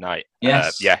later on in the night.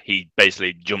 Yes. He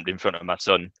basically jumped in front of my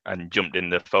son and jumped in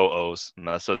the photos.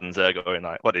 My son's there going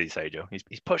like, "What did he say, Joe?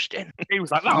 He's pushed in." He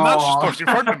was like, "That man's just pushed in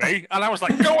front of me," and I was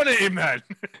like, "Go on at him then."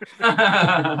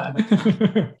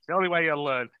 The only way you'll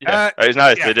learn. Yeah, it was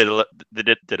nice. Yeah. They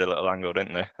did a little angle,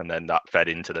 didn't they? And then that fed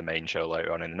into the main show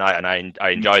later on in the night, and I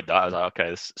enjoyed that. I was like, okay,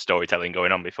 there's storytelling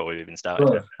going on before we even started.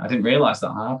 Good. I didn't realise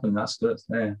that happened. That's good.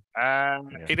 Yeah.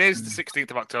 It is the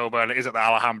 16th of October, and it is at the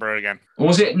Alhambra again.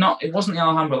 Was it not? It wasn't the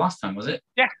Alhambra last time, was it?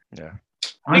 Yeah.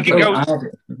 I think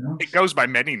it goes by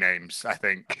many names, I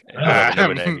think.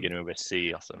 Another name beginning with a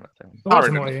C or something. That's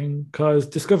annoying because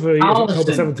Discovery is October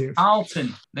 17th.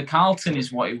 Carlton. The Carlton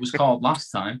is what it was called last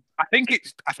time. I think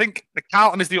the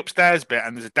Carlton is the upstairs bit,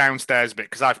 and there's a downstairs bit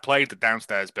because I've played the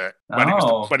downstairs bit when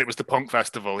it was the punk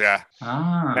festival,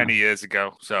 many years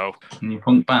ago. So, in your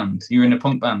punk band, you're in a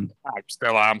punk band. I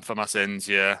still am for my sins,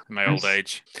 in my old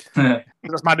age.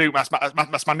 That's my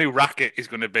new racket is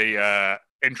going to be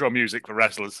intro music for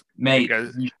wrestlers. Mate,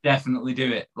 you definitely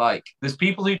do it. Like, there's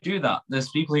people who do that. There's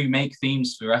people who make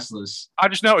themes for wrestlers. I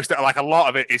just noticed that like a lot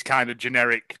of it is kind of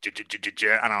generic,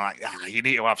 and I'm like, you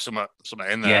need to have something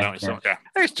in there. Don't you? So,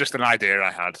 it's just an idea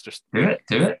I had. Just do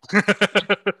it.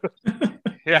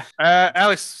 Yeah,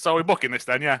 Ellis. So we're booking this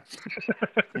then, yeah.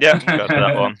 Yeah, go to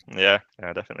that one. Yeah,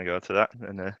 definitely go to that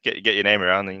and get your name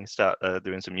around and you can start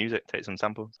doing some music. Take some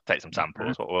samples.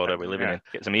 What world are we living in?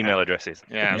 Get some email addresses.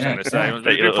 Yeah, I was going to say.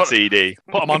 Take your little CD.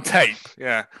 Put them on tape.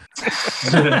 Yeah.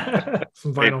 Some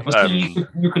vinyl.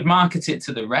 You could market it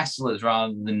to the wrestlers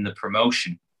rather than the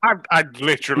promotion.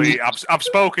 I've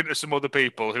spoken to some other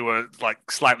people who are like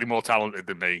slightly more talented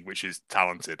than me, which is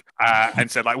talented,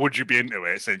 and said like, would you be into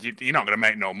it? Said you're not going to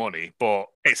make no money, but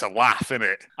it's a laugh, isn't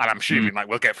it? And I'm assuming like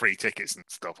we'll get free tickets and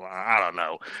stuff. I don't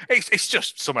know. It's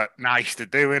just something nice to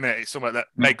do, isn't it? It's something that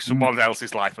makes someone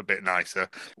else's life a bit nicer.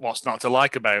 What's not to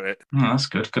like about it? Oh, that's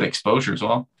good. Good exposure as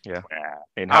well. Yeah.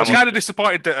 I was kind of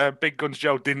disappointed that Big Guns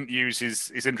Joe didn't use his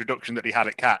introduction that he had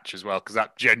at Catch as well, because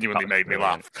that genuinely made me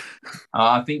laugh.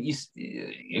 I think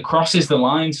it crosses the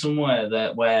line somewhere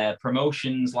where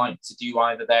promotions like to do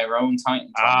either their own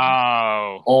Titan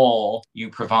or you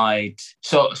provide.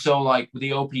 So like with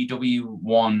the OPW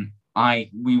one,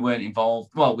 we weren't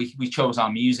involved. Well, we chose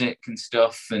our music and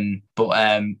stuff, but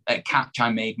at Catch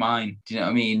I made mine. Do you know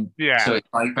what I mean? Yeah. So it's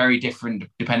like very different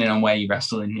depending on where you're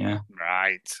wrestling. Yeah.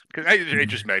 Right. Because it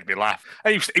just made me laugh.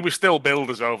 He was still billed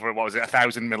as over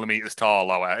 1,000 millimeters tall.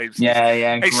 Lower. It's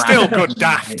still good,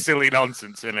 daft, silly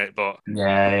nonsense in it. But I'm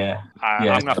gonna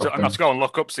have to go and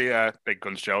look up Big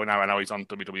Guns Joe now. I know he's on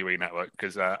WWE Network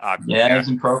because he's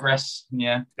in progress.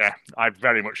 Yeah. Yeah, I've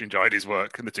very much enjoyed his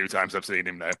work in the 2 times I've seen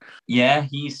him now. Yeah,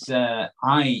 he came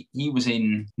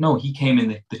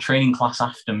in the training class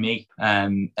after me at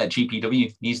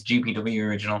GPW. He's GPW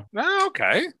original. Oh,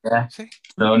 okay. Yeah. So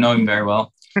I know him very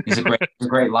well. He's a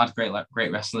great lad,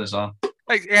 great wrestler as well.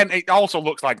 And it also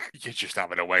looks like you're just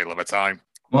having a whale of a time.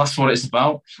 Well, that's what it's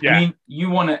about. Yeah. I mean, we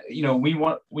want to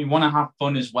have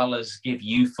fun as well as give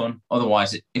you fun.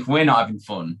 Otherwise, if we're not having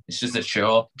fun, it's just a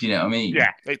show. Do you know what I mean?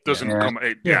 Yeah, it doesn't come.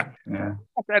 Yeah.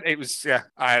 It was. Yeah.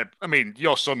 I mean,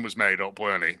 your son was made up,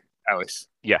 weren't he, Ellis?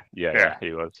 Yeah, he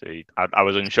was. I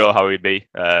was unsure how he'd be,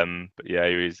 but yeah,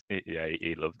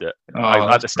 he loved it.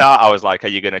 At the start, I was like, "Are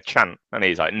you going to chant?" And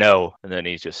he's like, "No," and then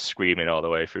he's just screaming all the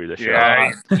way through the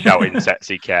show, shouting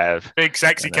 "Sexy Kev." Big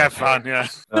Sexy Kev fan, yeah.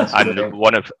 And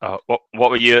one of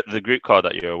what were you the group call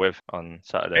that you were with on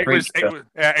Saturday?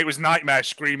 It was Nightmare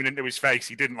screaming into his face.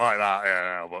 He didn't like that.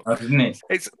 Yeah, but didn't he?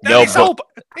 He's a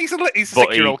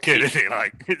 6-year-old kid, isn't he?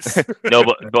 Like no,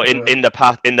 but in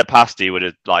the past he would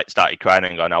have like started crying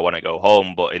and gone, "I want to go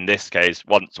home." But in this case,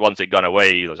 once it gone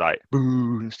away, he was like,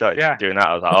 "Boo!" and started doing that.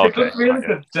 I was like, "Okay."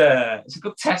 It's a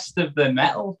good test of the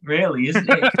metal, really, isn't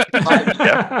it?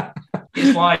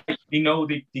 It's like they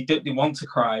want to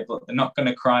cry, but they're not going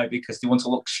to cry because they want to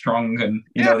look strong and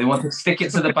they want to stick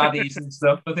it to the baddies and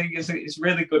stuff. I think it's a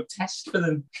really good test for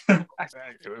them. It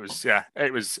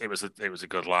was a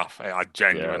good laugh. I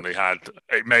genuinely had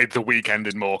it made the weekend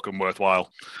in Morecambe worthwhile.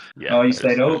 Yeah, you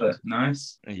stayed over.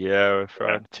 Nice. Yeah,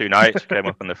 for 2 nights. Came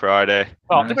up on the Friday.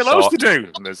 Oh, there were loads to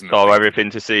do. Saw everything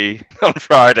to see on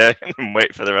Friday and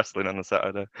wait for the wrestling on the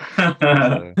Saturday.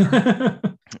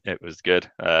 It was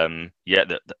good. I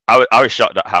was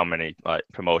shocked at how many like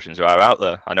promotions there are out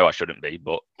there. I know I shouldn't be,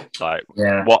 but like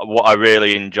what I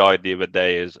really enjoyed the other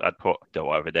day is I'd put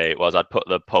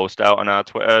the post out on our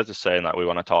Twitter just saying that we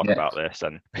want to talk about this,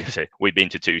 and we've been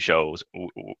to 2 shows.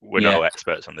 We're no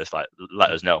experts on this. Like,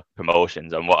 let us know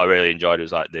promotions. And what I really enjoyed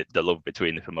was like the love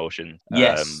between the promotions.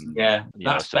 That's better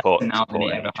now than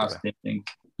it ever has been. I think.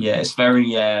 Yeah, it's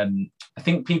very. I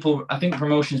think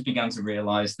promotions began to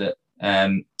realise that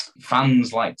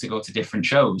fans like to go to different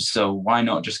shows, so why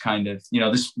not just kind of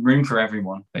there's room for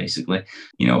everyone basically.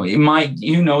 It might,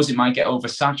 who knows, it might get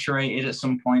oversaturated at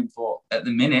some point, but at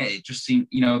the minute it just seemed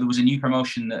there was a new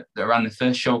promotion that ran the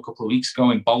first show a couple of weeks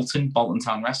ago in Bolton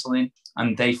Town Wrestling.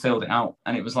 and they filled it out.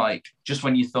 And it was like, just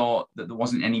when you thought that there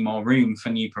wasn't any more room for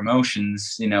new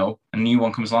promotions, you know, a new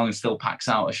one comes along and still packs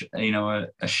out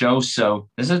a show. So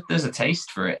there's a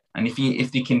taste for it. And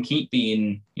if they can keep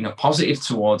being, you know, positive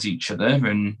towards each other,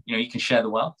 and, you know, you can share the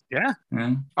wealth. Yeah.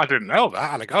 I didn't know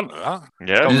that. I'd have gone to that.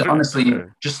 Yeah. Honestly,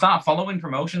 just start following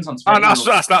promotions on Twitter.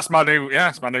 Oh, that's my new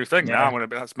it's my new thing now.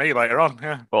 That's me later on.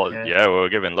 Yeah. Well, yeah, we were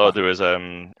giving loads. There was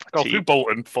go through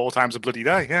Bolton 4 times a bloody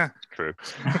day. Yeah. True.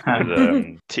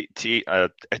 T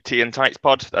and Tights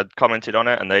Pod had commented on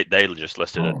it, and they just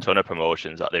listed a ton of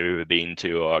promotions that they've either been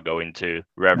to or are going to.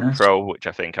 Rev Pro, which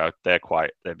I think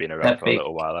they've been around for a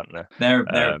little while, haven't they?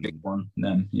 They're a big one.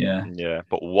 Then yeah.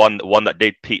 But one that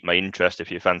did pique my interest,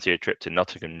 if you fancy a trip to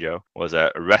Nottingham, Joe, was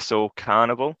a Wrestle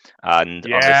Carnival, and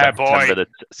on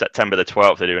September the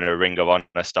 12th, they're doing a Ring of Honor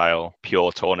style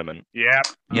pure tournament. Yeah.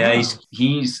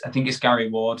 He's I think it's Gary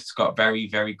Ward. It's got very,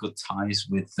 very good ties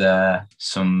with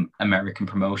some American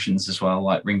promotions as well,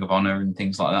 like Ring of Honor and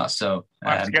things like that. So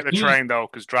I have to get the train though,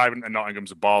 because driving to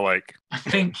Nottingham's a ball ache. I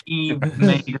think he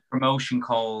made a promotion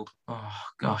called, oh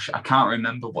gosh, I can't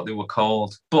remember what they were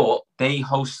called, but they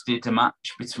hosted a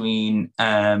match between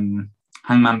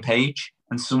Hangman Page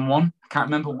and someone. I can't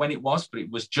remember when it was, but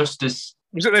it was just as.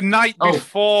 Was it the night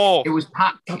before? It was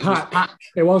Pac.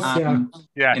 It was,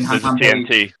 yeah. There's a TNT.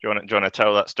 Do you want to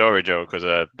tell that story, Joe? Because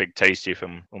a Big Tasty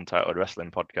from Untitled Wrestling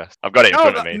Podcast. I've got it in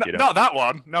front of me. Not that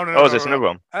one. No. Oh, is this another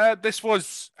one? This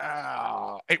was.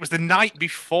 It was the night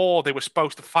before they were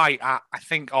supposed to fight at, I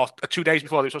think, or 2 days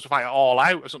before they were supposed to fight at All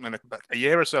Out or something. A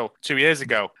year or so, 2 years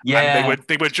ago. Yeah. And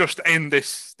they were just in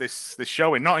this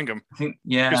show in Nottingham. I think,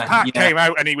 because Pac came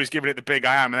out and he was giving it the big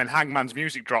I am, and then Hangman's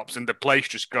music drops and the place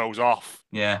just goes off.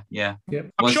 Yeah.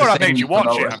 I'm sure I made you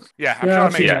watch it. I'm sure I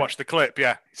made you watch the clip.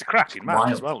 Yeah, it's a cracking match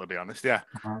as well, to be honest. Yeah,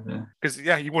 because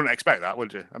you wouldn't expect that,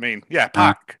 would you? I mean,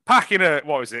 Pac in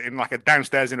in like a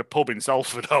downstairs in a pub in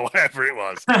Salford or whatever it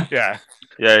was. Yeah.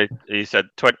 He said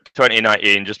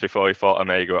 2019, just before he fought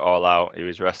Omega at All Out, he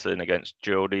was wrestling against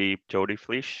Jody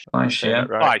Fleisch.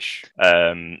 Fleisch.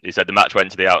 He said the match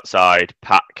went to the outside.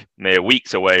 Pac, mere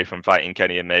weeks away from fighting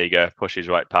Kenny Omega, pushes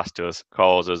right past us,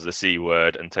 calls us the C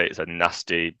word, and takes a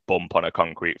nasty bump on a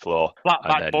concrete floor. Flat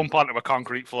back bump onto a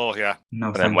concrete floor, yeah.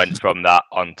 And then went from that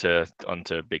onto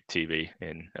big TV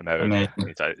in America.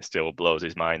 It still blows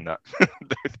his mind that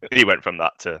he went from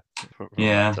that to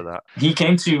that. He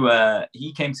came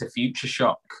to Future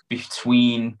Shock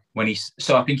between when I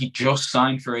think he just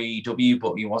signed for AEW,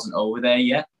 but he wasn't over there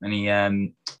yet. And he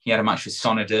had a match with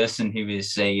Sonny Durson, who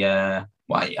is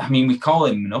we call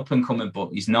him an up and coming, but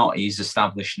he's not. He's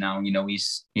established now. You know,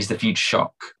 he's the Future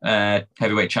Shock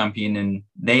heavyweight champion, and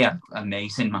they had an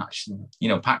amazing match. You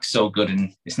know, Pac's so good,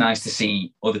 and it's nice to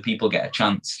see other people get a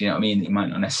chance. You know what I mean? That you might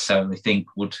not necessarily think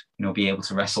would, you know, be able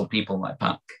to wrestle people like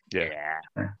Pac. Yeah.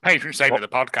 Patron saint of the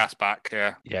podcast back.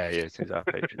 Yeah. Yeah, he is. He's our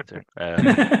patron too.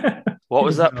 What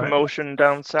was that promotion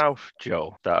down south,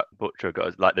 Joe? That Butcher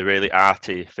got, like the really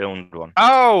arty filmed one.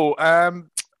 Oh,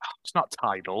 it's not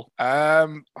Tidal.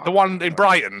 The one in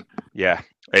Brighton. Yeah,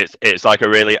 it's like a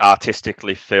really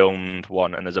artistically filmed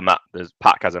one, and there's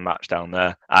Pac has a match down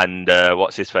there, and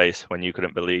what's his face when you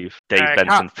couldn't believe Dave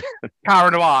Benson.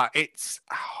 Cara Noir. It's.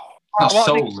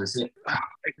 Is it?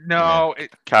 No,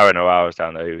 Cara Noir was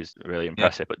down there. He was really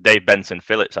impressive. But Dave Benson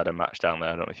Phillips had a match down there.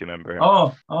 I don't know if you remember him.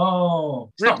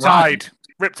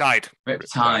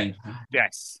 Riptide.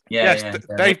 Yes.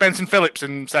 Dave Benson Phillips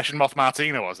and Session Moth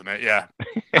Martina, wasn't it? Yeah.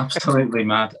 Absolutely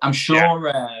mad. I'm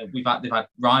sure they've had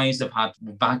Rise, they've had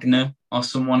Wagner or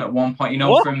someone at one point, you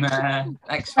know, from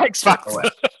X Factor.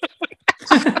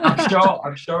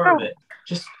 I'm sure of it.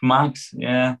 Just mad,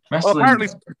 yeah. Wrestling. Well, apparently,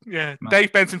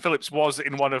 Dave Benson Phillips was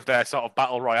in one of their sort of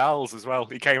battle royales as well.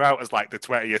 He came out as like the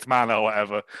 20th man or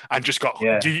whatever, and just got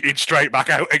yeeted straight back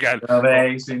out again.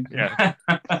 Amazing. Yeah.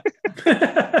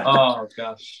 Oh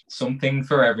gosh, something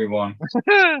for everyone.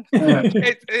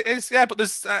 It is, but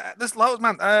there's loads,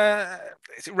 man.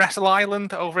 Is it Wrestle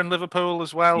Island over in Liverpool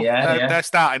as well? They're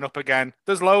starting up again.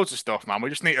 There's loads of stuff, man.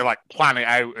 We just need to like plan it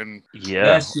out and. Yeah,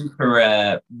 they're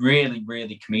super, really,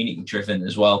 really community driven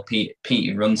as well. Pete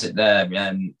who runs it there,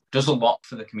 does a lot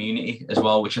for the community as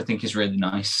well, which I think is really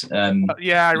nice. I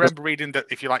remember reading that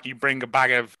if you bring a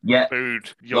bag of food,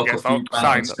 you'll get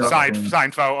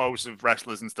signed photos of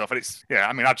wrestlers and stuff. And it's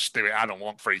I just do it. I don't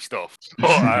want free stuff,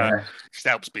 but it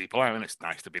helps people. I mean, it's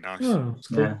nice to be nice. Oh,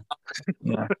 cool.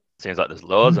 seems like there's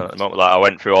loads. And at the moment, like I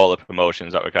went through all the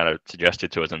promotions that were kind of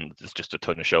suggested to us, and there's just a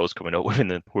ton of shows coming up within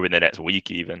the next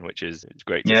week, even, which is it's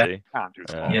great to see.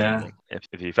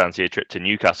 If you fancy a trip to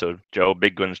Newcastle,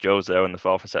 Big Guns Joe's there on the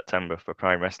 4th of September for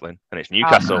Prime Wrestling, and it's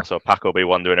Newcastle, so Pac will be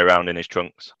wandering around in his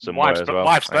trunks somewhere as well.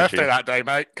 Wife's birthday that day,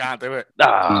 mate. Can't do it.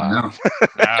 No.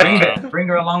 Bring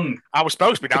her along. I was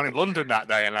supposed to be down in London that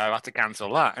day, and I had to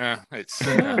cancel that. It's.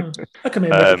 I can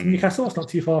maybe to Newcastle. It's not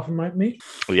too far from me.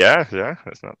 Yeah,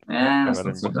 it's not. Yeah, that's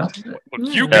not so bad.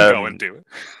 You can go and do it.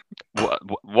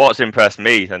 What's impressed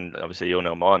me, and obviously you'll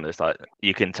know more on this, like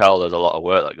you can tell there's a lot of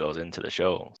work that goes into the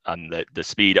show, and the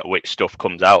speed at which stuff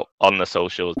comes out on the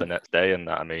socials the next day, and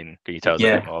that. I mean, can you tell us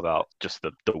a bit more about just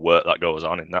the work that goes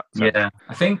on in that sense? Yeah,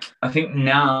 I think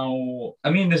now,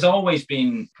 I mean, there's always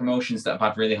been promotions that have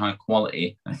had really high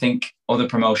quality. I think other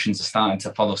promotions are starting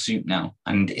to follow suit now,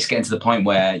 and it's getting to the point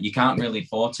where you can't really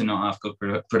afford to not have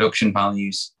good production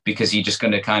values, because you're just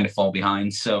going to kind of fall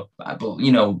behind. So, but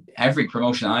you know, every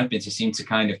promotion I've been to seems to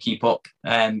kind of keep up.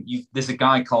 There's a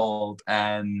guy called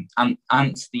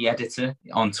Ant the editor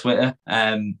on Twitter.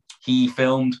 He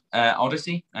filmed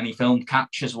Odyssey, and he filmed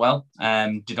Catch as well.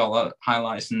 Did all the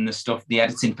highlights and the stuff, the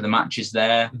editing for the matches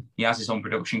there. He has his own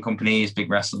production company. He's a big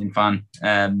wrestling fan.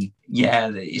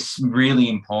 It's really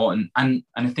important. And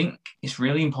I think it's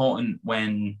really important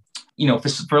when, you know,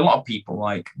 for a lot of people,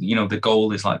 like, you know, the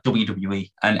goal is like WWE,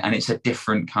 and it's a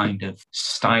different kind of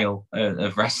style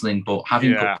of wrestling, but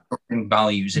having good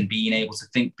values and being able to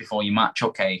think before you match,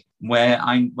 okay, where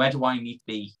do I need to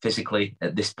be physically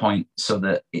at this point so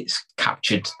that it's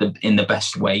captured in the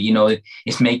best way? You know,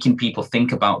 it's making people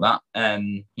think about that,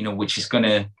 you know, which is going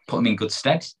to put them in good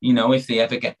stead, you know, if they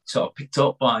ever get sort of picked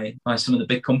up by some of the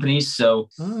big companies. So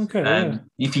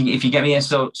if you get me,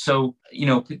 so you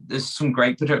know, there's some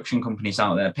great production companies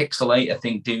out there. Pixelate, I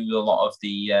think, do a lot of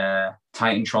the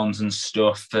Titantrons and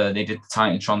stuff. They did the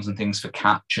Titantrons and things for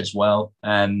Catch as well.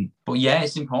 But yeah,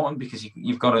 it's important because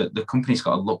the company's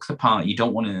got to look the part. You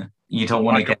don't want to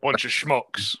get a bunch of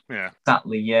schmucks. Yeah,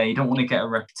 exactly. Yeah, you don't want to get a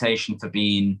reputation for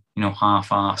being, you know,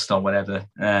 half-arsed or whatever.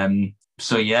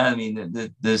 So yeah, I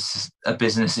mean, there's a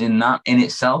business in that in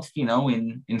itself, you know,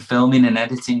 in filming and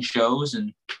editing shows,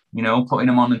 and, you know, putting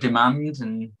them on demand,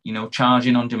 and, you know,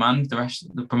 charging on demand. The rest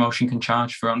of the promotion can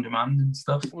charge for on demand and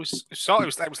stuff. It was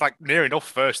like near enough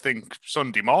first thing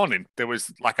Sunday morning. There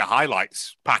was like a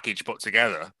highlights package put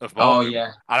together of Morgan. Oh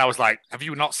yeah, and I was like, "Have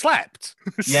you not slept?"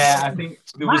 Yeah, I think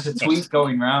there was a tweet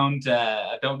going around.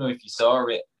 I don't know if you saw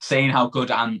it, saying how good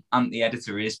Ant the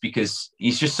editor is, because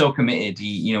he's just so committed.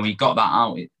 He got that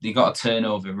out. He got a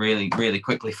turnover really, really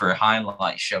quickly for a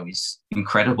highlight show. He's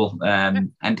incredible.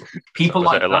 And people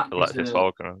like that,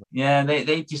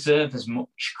 they deserve as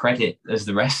much credit as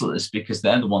the wrestlers, because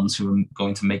they're the ones who are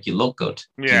going to make you look good.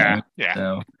 Yeah,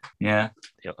 So, yeah.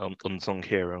 Unsung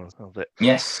heroes of it.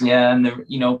 Yes, yeah,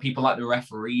 and people like the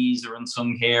referees are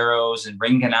unsung heroes, and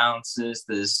ring announcers.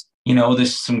 There's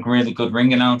some really good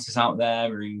ring announcers out there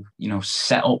who,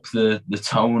 set up the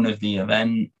tone of the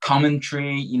event.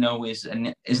 Commentary,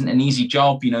 isn't an easy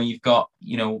job. You've got,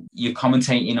 you're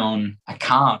commentating on a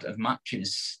card of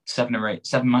matches, 7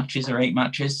 matches or 8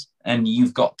 matches. And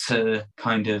you've got to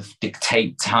kind of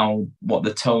dictate what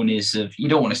the tone is of. You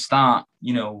don't want to start,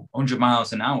 100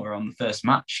 miles an hour on the first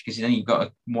match, because then you've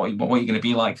got what are you going to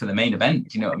be like for the main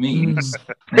event? You know what I mean?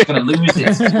 It's going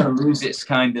to lose its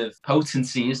kind of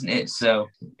potency, isn't it? So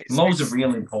loads of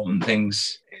really important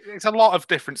things. It's a lot of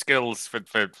different skills for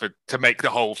to make the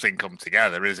whole thing come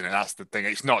together, isn't it? That's the thing.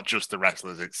 It's not just the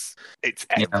wrestlers. It's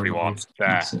everyone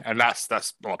there, and that's a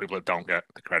lot of people that don't get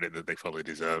the credit that they fully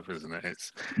deserve, isn't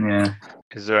it?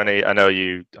 Is there any?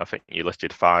 I think you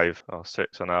listed 5 or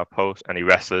 6 on our post. Any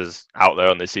wrestlers out there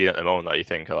on the scene at the moment that you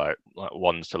think are like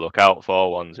ones to look out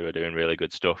for, ones who are doing really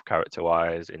good stuff, character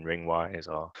wise, in ring wise,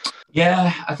 or?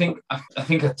 Yeah, I think I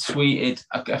tweeted.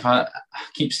 If I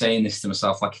keep saying this to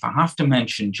myself, like if I have to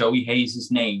mention Joey Hayes'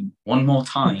 name one more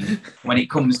time when it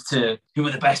comes to who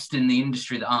are the best in the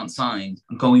industry that aren't signed,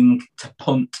 I'm going to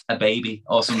punt a baby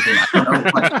or something. I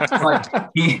don't know.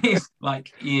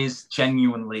 He is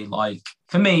genuinely,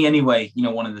 for me anyway,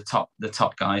 one of the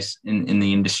top guys in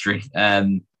the industry.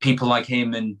 People like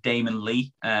him and Damon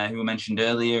Lee, who were mentioned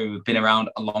earlier, who have been around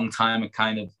a long time and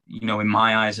kind of, in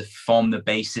my eyes, have formed the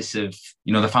basis of,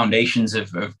 the foundations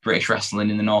of British wrestling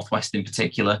in the Northwest in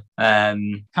particular.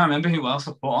 Can't remember who else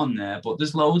I put on there, but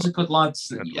there's loads of good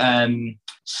lads.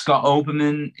 Scott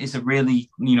Oberman is a really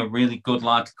good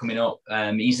lad coming up.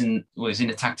 He's in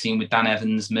a tag team with Dan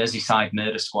Evans, Merseyside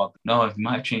Murder Squad. No, I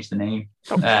might have changed the name.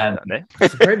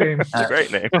 It's a great name. It's a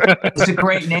great name. It's a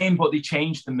great name, but they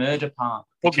changed the murder part.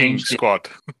 They Hugging changed it. Squad.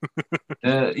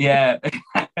 Yeah,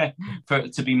 for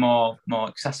it to be more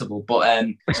accessible. But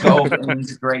Scott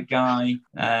Overton's a great guy.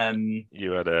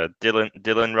 You had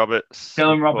Dylan Roberts.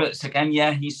 Dylan Roberts again.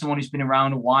 Yeah, he's someone who's been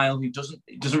around a while who doesn't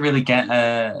really get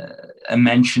a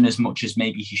mention as much as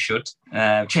maybe he should.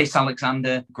 Chase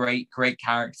Alexander, great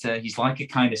character. He's like a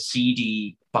kind of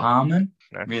seedy barman.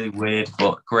 Nice. Really weird,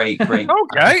 but great.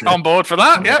 Okay, on board for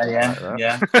that. Yeah.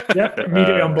 Yeah,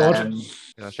 immediately on board.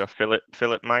 Sure,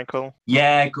 Philip Michael.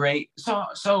 Yeah, great.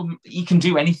 So he can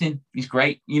do anything. He's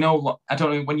great. You know, I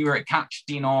don't know, when you were at Catch,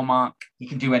 Dean Ormark, he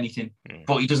can do anything,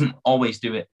 but he doesn't always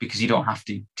do it because you don't have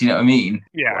to. Do you know what I mean?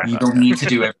 Yeah. You don't need to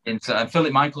do everything. So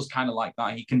Philip Michael's kind of like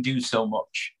that. He can do so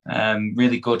much.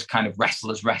 Really good kind of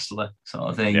wrestler sort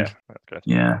of thing. Yeah, that's good.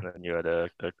 Yeah. And then you had a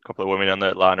couple of women on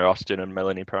there, Lana Austin and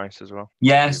Melanie Price as well.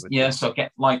 Yes, yeah. So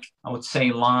I would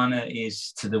say Lana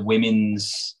is to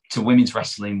women's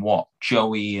wrestling what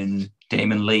Joey and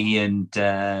Damon Lee and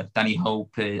Danny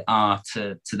Hope are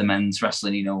to the men's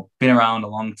wrestling. You know, been around a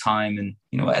long time, and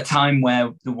you know, at a time where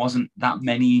there wasn't that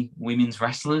many women's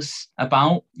wrestlers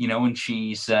about. You know, and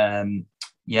she's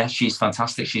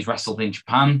fantastic. She's wrestled in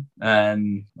Japan,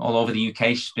 all over the UK.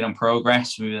 She's been on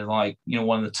Progress. We were like, you know,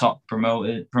 one of the top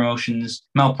promotions.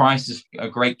 Mel Price is a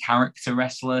great character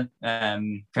wrestler,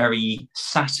 very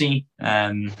sassy,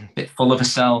 bit full of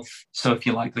herself. So if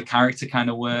you like the character kind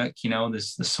of work, you know,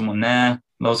 there's someone there.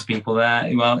 Loads of people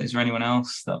there. Well, is there anyone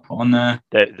else that I put on there?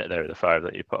 There are the 5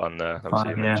 that you put on there. Obviously,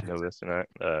 you mentioned others tonight.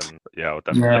 I'll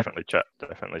definitely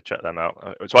check them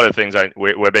out. It's one of the things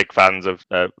we're big fans of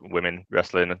women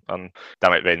wrestling on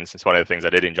Damn It Vince. It's one of the things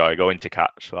I did enjoy going to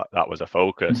Catch. That was a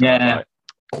focus. Yeah.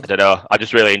 I don't know. I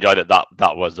just really enjoyed it. That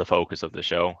was the focus of the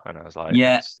show, and I was like,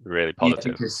 it's really positive.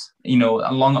 Yeah, because you know,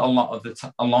 a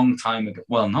long time ago.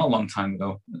 Well, not a long time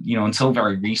ago. You know, until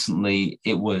very recently,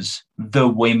 it was the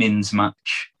women's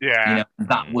match. Yeah, you know,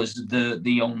 that was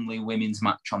the only women's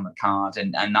match on the card,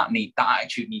 and that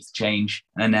attitude needs to change.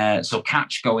 And so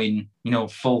Catch going, you know,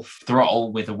 full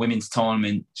throttle with a women's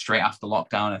tournament straight after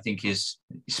lockdown, I think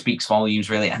speaks volumes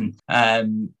really. And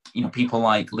you know, people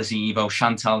like Lizzie Evo,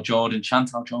 Chantal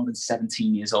Jordan's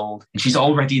 17 years old, and she's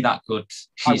already that good.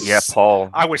 Paul.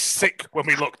 I was sick when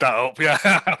we looked that up. Yeah.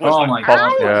 My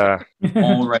God. Yeah.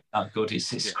 Already that good.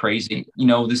 It's crazy. You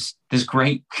know, there's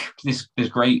great,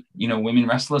 you know, women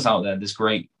wrestlers out there. There's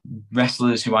great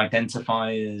wrestlers who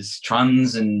identify as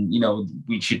trans, and you know,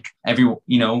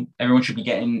 everyone should be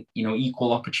getting, you know,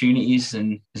 equal opportunities,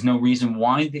 and there's no reason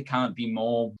why there can't be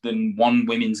more than one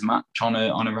women's match on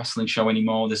a wrestling show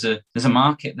anymore. There's a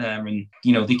market there, and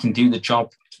you know, they can do the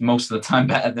job most of the time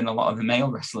better than a lot of the male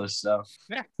wrestlers. So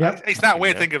it's that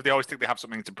weird thing of they always think they have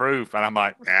something to prove, and I'm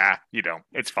like, you don't.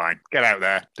 It's fine. Get out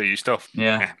there, do your stuff.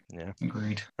 Yeah.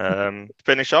 Agreed.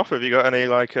 Finish off. Have you got any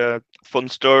fun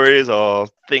stories or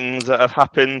things that have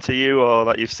happened to you or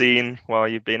that you've seen while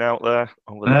you've been out there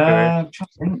over the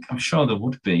period? I'm sure there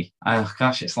would be.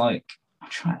 It's like, I'm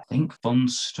trying to think fun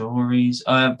stories.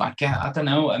 I don't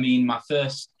know. I mean,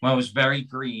 when I was very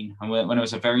green, and when I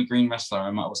was a very green wrestler, I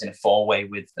was in a 4-way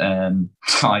with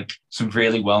like some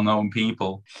really well-known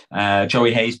people.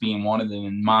 Joey Hayes being one of them,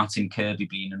 and Martin Kirby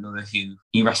being another. Who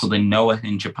he wrestled in Noah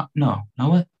in Japan. No,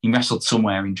 Noah. He wrestled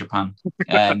somewhere in Japan,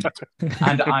 and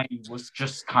I was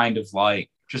just kind of like,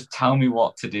 just tell me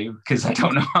what to do because I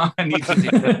don't know how I need to do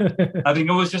it. I think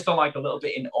I was just a little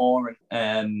bit in awe,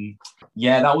 and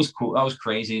that was cool. That was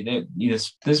crazy.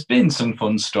 There's been some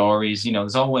fun stories. You know,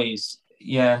 there's always.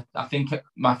 Yeah, I think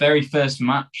my very first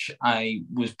match, I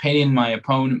was pinning my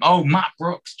opponent. Oh, Matt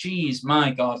Brooks. Jeez, my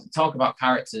God. Talk about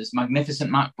characters. Magnificent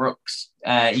Matt Brooks.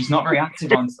 He's not very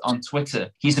active on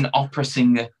Twitter. He's an opera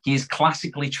singer. He is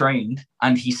classically trained,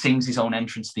 and he sings his own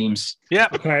entrance themes. Yeah.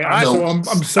 Okay, I'm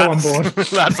so on board.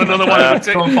 That's another one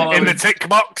in the tick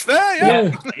box there.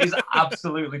 Yeah. He's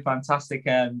absolutely fantastic.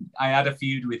 I had a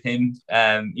feud with him.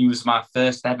 He was my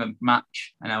first ever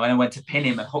match, and when I went to pin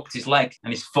him, I hooked his leg,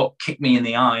 and his foot kicked me in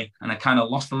the eye, and I kind of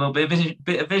lost a little bit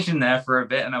of vision there for a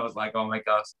bit, and I was like, oh my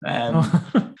God.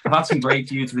 I've had some great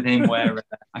feuds with him where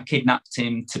I kidnapped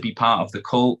him to be part of the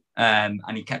cult, and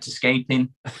he kept escaping.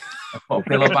 I put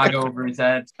a pillow over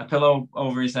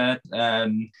his head.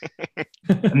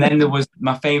 And then there was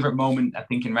my favorite moment, I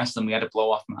think, in wrestling. We had a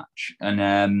blow-off match,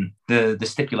 and the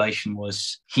stipulation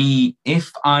was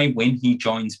if I win, he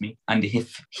joins me, and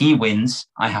if he wins,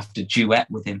 I have to duet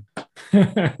with him.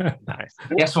 Nice.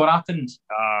 Guess what happened?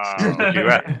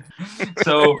 Duet.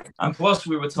 So, and plus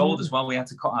we were told as well we had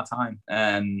to cut our time.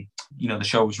 the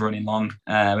show was running long.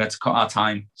 We had to cut our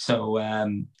time. So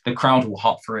the crowd were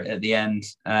hot for it at the end.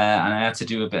 And I had to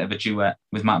do a bit of a duet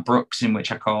with Matt Brooks, in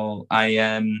which I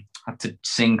had to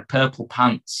sing Purple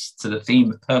Pants to the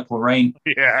theme of Purple Rain.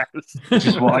 Yes. Which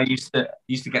is what I used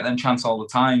to get them chants all the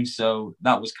time. So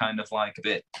that was kind of like a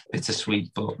bit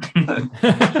bittersweet, but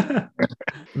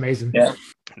amazing. Yeah.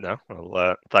 No,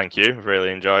 well, thank you. Really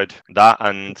enjoyed that,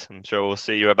 and I'm sure we'll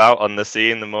see you about on the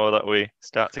scene the more that we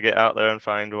start to get out there and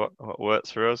find what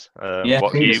works for us.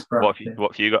 What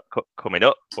have you got coming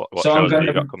up? What shows have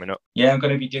you got coming up? Yeah, I'm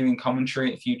going to be doing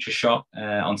commentary at Future Shot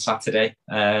on Saturday.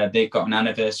 They've got an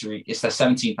anniversary. It's their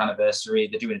 17th anniversary.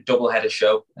 They're doing a double-header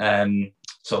show.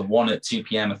 So one at 2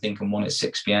 p.m, I think, and one at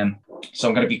 6 p.m. So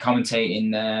I'm going to be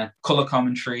commentating colour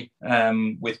commentary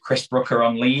with Chris Brooker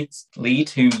on lead,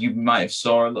 who you might have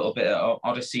saw a little bit at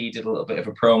Odyssey, did a little bit of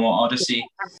a promo at Odyssey.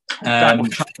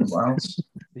 What else?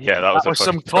 Yeah, that was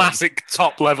some classic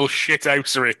top-level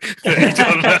shithousery that he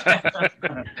done.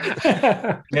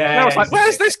 Yeah, I was like,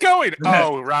 where's this going?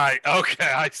 Oh, right.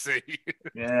 Okay, I see.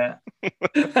 Yeah.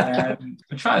 I'm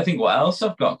trying to think what else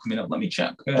I've got coming up. Let me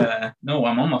check. No,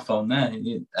 I'm on my phone there.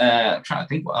 I'm trying to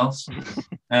think what else.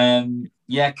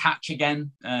 Catch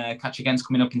Again. Catch Again's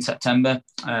coming up in September.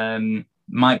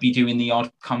 Might be doing the odd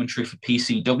commentary for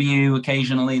PCW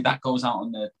occasionally. That goes out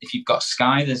on if you've got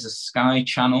Sky, there's a Sky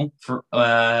channel for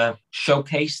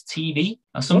Showcase TV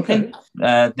or something.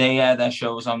 Okay. They air their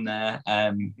shows on there.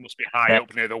 Must be high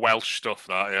up near the Welsh stuff,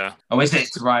 that, yeah. Oh, is it?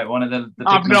 Right, one of the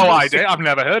I've no idea. I've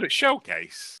never heard it.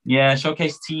 Showcase. Yeah,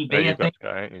 Showcase TV. I think.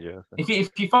 Sky, If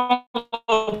you follow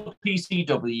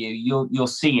PCW, you'll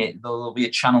see it. There'll be a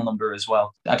channel number as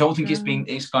well. I don't think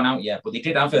it's gone out yet, but they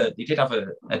did have a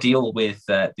deal with.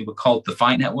 They were called the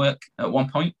Fight Network at one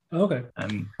point. Okay.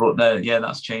 But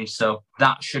that's changed. So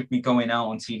that should be going out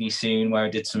on TV soon, where I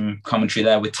did some commentary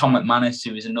there with Tom McManus,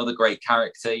 who is another great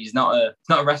character. He's not a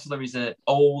wrestler. He's an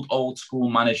old school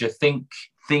manager. Think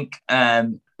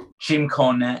Jim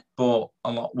Cornette, but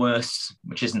a lot worse,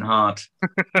 which isn't hard.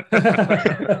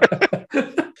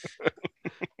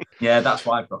 Yeah, that's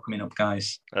what I've got coming up,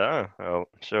 guys. Oh, well,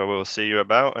 sure, we'll see you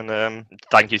about. And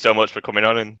thank you so much for coming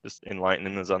on and just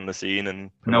enlightening us on the scene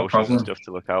and no problem. Stuff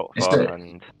to look out for.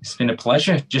 It's been a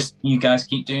pleasure. Just you guys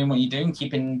keep doing what you're doing,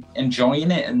 keep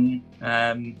enjoying it, and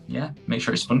make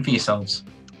sure it's fun for yourselves.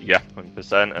 Yeah,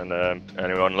 100%. And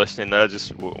anyone listening there,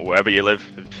 just wherever you live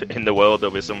in the world,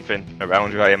 there'll be something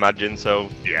around you, I imagine.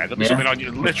 So yeah, there'll be something on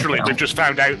you. Literally, we've just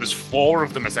found out there's 4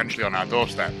 of them essentially on our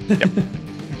doorstep. Yep.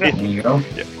 There you go.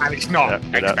 Yeah. And it's not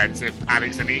expensive, and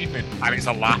it's an evening, and it's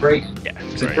a laugh. Great. Yeah,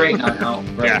 it's a great night out.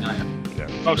 Great night out. Yeah.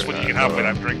 Most fun you can have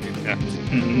without drinking. Yeah.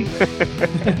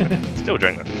 Still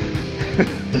drink that.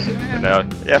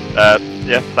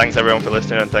 Thanks everyone for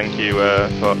listening, and thank you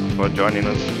for joining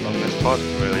us on this pod.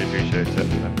 Really appreciate it.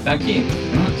 Thank you.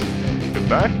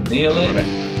 Goodbye. See you later.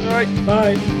 All right.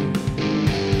 Bye.